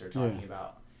professor talking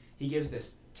about. He gives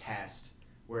this test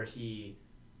where he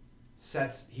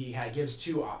gives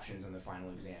 2 options on the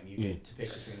final exam. You get to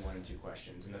pick between 1 and 2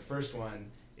 questions, and the first one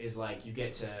is like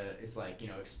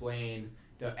explain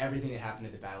everything that happened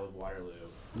at the Battle of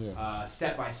Waterloo,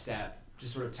 step by step.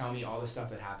 Just sort of tell me all the stuff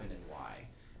that happened and why.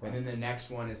 Right. And then the next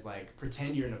one is like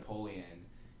pretend you're Napoleon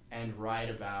and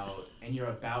write about, and you're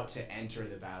about to enter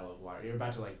the Battle of Waterloo. You're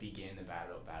about to like begin the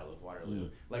Battle of Waterloo.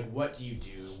 Like what do you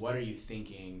do? What are you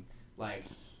thinking? Like.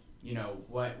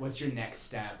 What's your next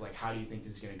step? Like, how do you think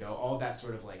this is going to go? All that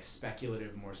sort of, like,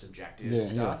 speculative, more subjective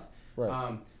stuff. Yeah.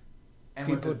 Right. And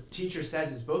what the teacher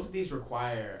says is both of these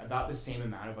require about the same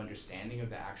amount of understanding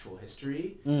of the actual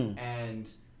history. And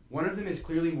one of them is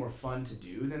clearly more fun to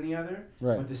do than the other.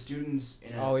 Right. But the students,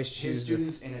 in a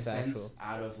sense,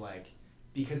 out of, like,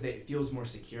 because it feels more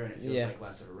secure and it feels like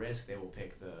less of a risk, they will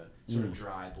pick the sort of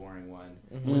dry, boring one.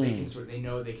 Where they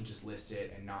know they can just list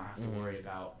it and not have to worry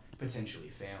about potentially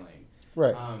failing.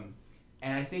 Right.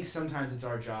 And I think sometimes it's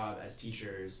our job as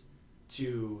teachers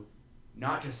to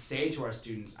not just say to our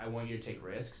students, I want you to take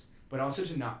risks, but also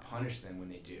to not punish them when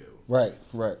they do. Right.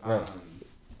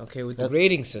 Okay, with the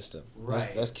grading system.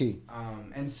 Right. That's key.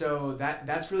 And so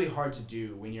that's really hard to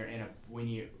do when you're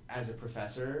as a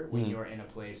professor, when you're in a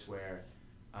place where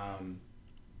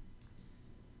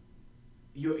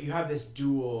you have this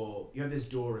dual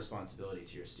responsibility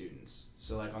to your students.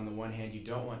 So like on the one hand, you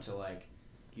don't want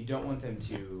them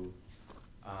to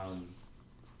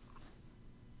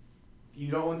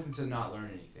not learn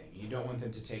anything. You don't want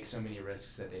them to take so many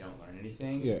risks that they don't learn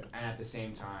anything. Yeah. And at the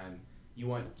same time, you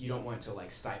don't want to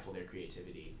like stifle their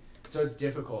creativity. So it's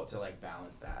difficult to like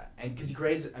balance that. And because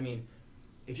grades,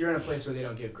 if you're in a place where they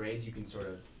don't give grades, you can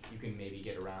maybe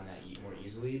get around that more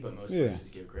easily. But most places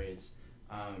give grades.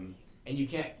 And you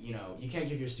can't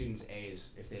give your students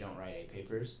A's if they don't write A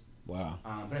papers. Wow.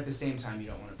 But at the same time, you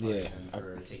don't want to punish them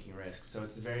for taking risks. So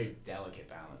it's a very delicate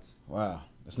balance. Wow.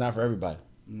 It's not for everybody.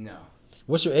 No.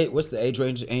 What's the age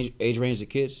range of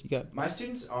kids you got? My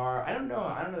students are, I don't know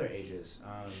their ages.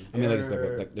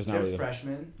 There's not really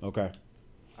freshmen. Okay.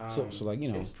 So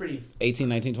it's pretty 18,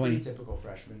 19, 20. Pretty typical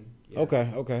freshmen. Yeah.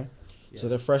 Okay. Yeah. So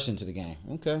they're fresh into the game.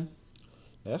 Okay.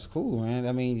 That's cool, man.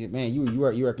 You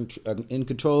are in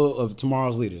control of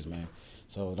tomorrow's leaders, man.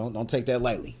 So don't take that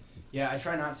lightly. Yeah, I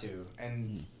try not to.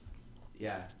 And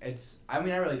Yeah, it's. I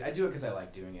mean, I do it because I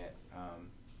like doing it.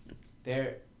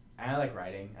 I like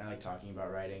writing. I like talking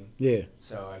about writing. Yeah.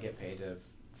 So I get paid to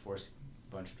force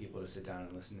a bunch of people to sit down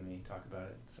and listen to me talk about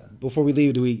it. So Before we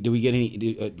leave, do we get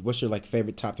any? What's your like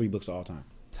favorite top 3 books of all time?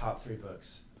 top 3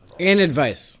 books. Of all And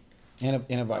advice. And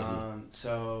advice.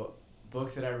 So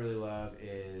book that I really love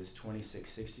is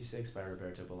 2666 by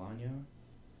Roberto Bolaño.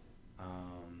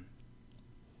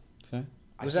 Okay.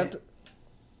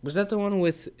 Was that the one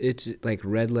with it's like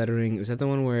red lettering? Is that the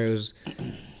one where it was?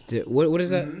 What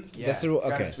is that? Mm-hmm. Yeah, That's the it's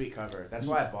got okay. a sweet cover. That's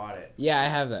why I bought it. Yeah, I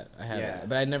have that. Yeah. It,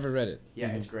 but I never read it. Yeah,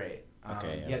 it's great.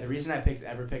 Okay, Yeah. yeah. The reason I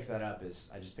ever picked that up is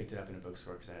I just picked it up in a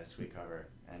bookstore because it had a sweet cover,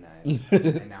 and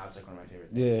and now it's like one of my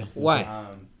favorite things. Yeah. Why?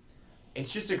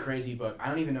 It's just a crazy book. I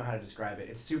don't even know how to describe it.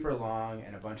 It's super long,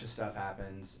 and a bunch of stuff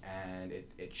happens, and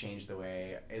it changed the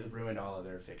way it ruined all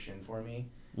other fiction for me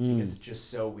because it's just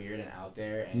so weird and out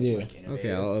there and like innovative.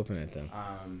 Okay, I'll open it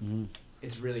then.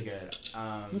 It's really good.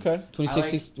 Okay.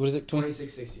 26. What is it?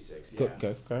 2666. Yeah.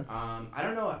 Okay. I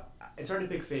don't know. It's hard to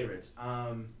pick favorites.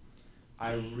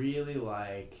 I really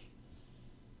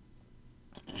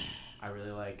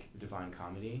like The Divine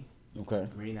Comedy. Okay.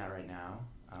 I'm reading that right now.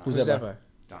 Who's Who's that that by?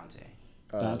 Dante.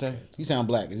 Dante. Okay. You sound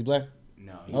black. Is he black?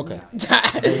 No. He's Okay.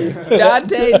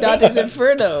 Italian. Dante's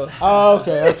Inferno. Oh,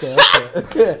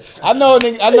 okay. I know a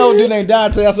dude named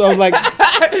Dante. That's why I was like,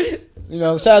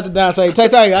 shout out to Dante.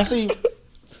 Tay, I see you.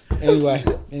 Anyway,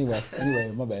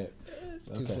 my bad. It's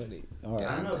too funny. All right.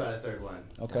 I don't know about a third one.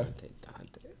 Okay.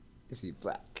 Dante. Is he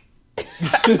black?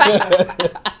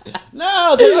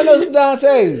 No, because I know some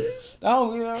Dante. I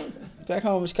don't, back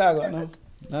home in Chicago, I know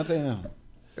Dante now.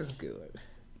 That's a good one.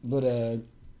 But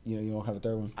you don't have a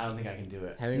third one. I don't think I can do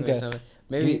it. Having Okay. something.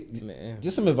 Maybe.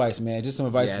 Just some advice, man. Just some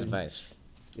advice. Yeah, advice.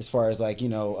 As far as like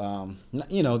not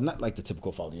like the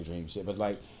typical follow your dream shit, but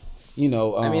like I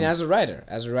mean, as a writer,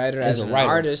 as an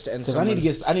artist, and because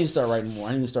I need to start writing more.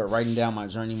 I need to start writing down my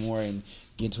journey more and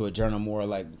get into a journal more.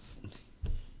 Like,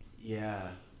 Yeah,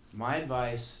 my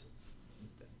advice.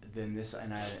 This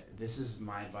is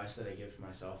my advice that I give to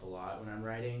myself a lot when I'm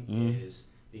writing is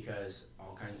because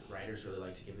all kinds of writers really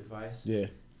like to give advice. yeah,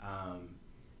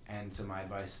 And so my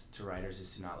advice to writers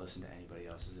is to not listen to anybody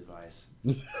else's advice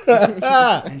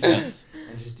and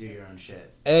just do your own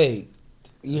shit. Hey,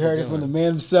 you heard it from the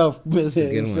man himself. You know what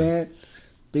I'm saying?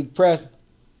 Big press.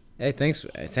 Hey, thanks.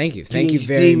 Thank you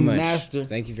very much. Master.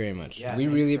 Thank you very much. Yeah, We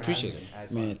thanks really for appreciate having it. me. I had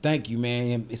fun. Man, thank you,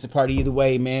 man. It's a party either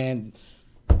way, man.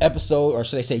 Episode, or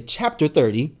should I say chapter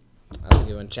 30. That's a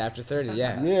good one. Chapter 30,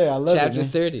 yeah. Yeah, I love Chapter it, man.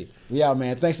 30. We out,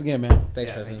 man. Thanks again, man. Thanks,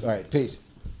 Yeah, President. All right, peace.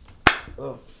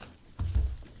 Oh.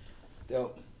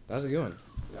 Dope. That was a good one.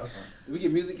 That was fun. Can we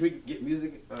get music? Can we get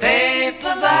music?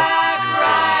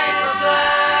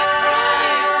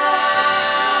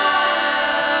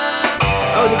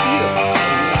 Oh, the beat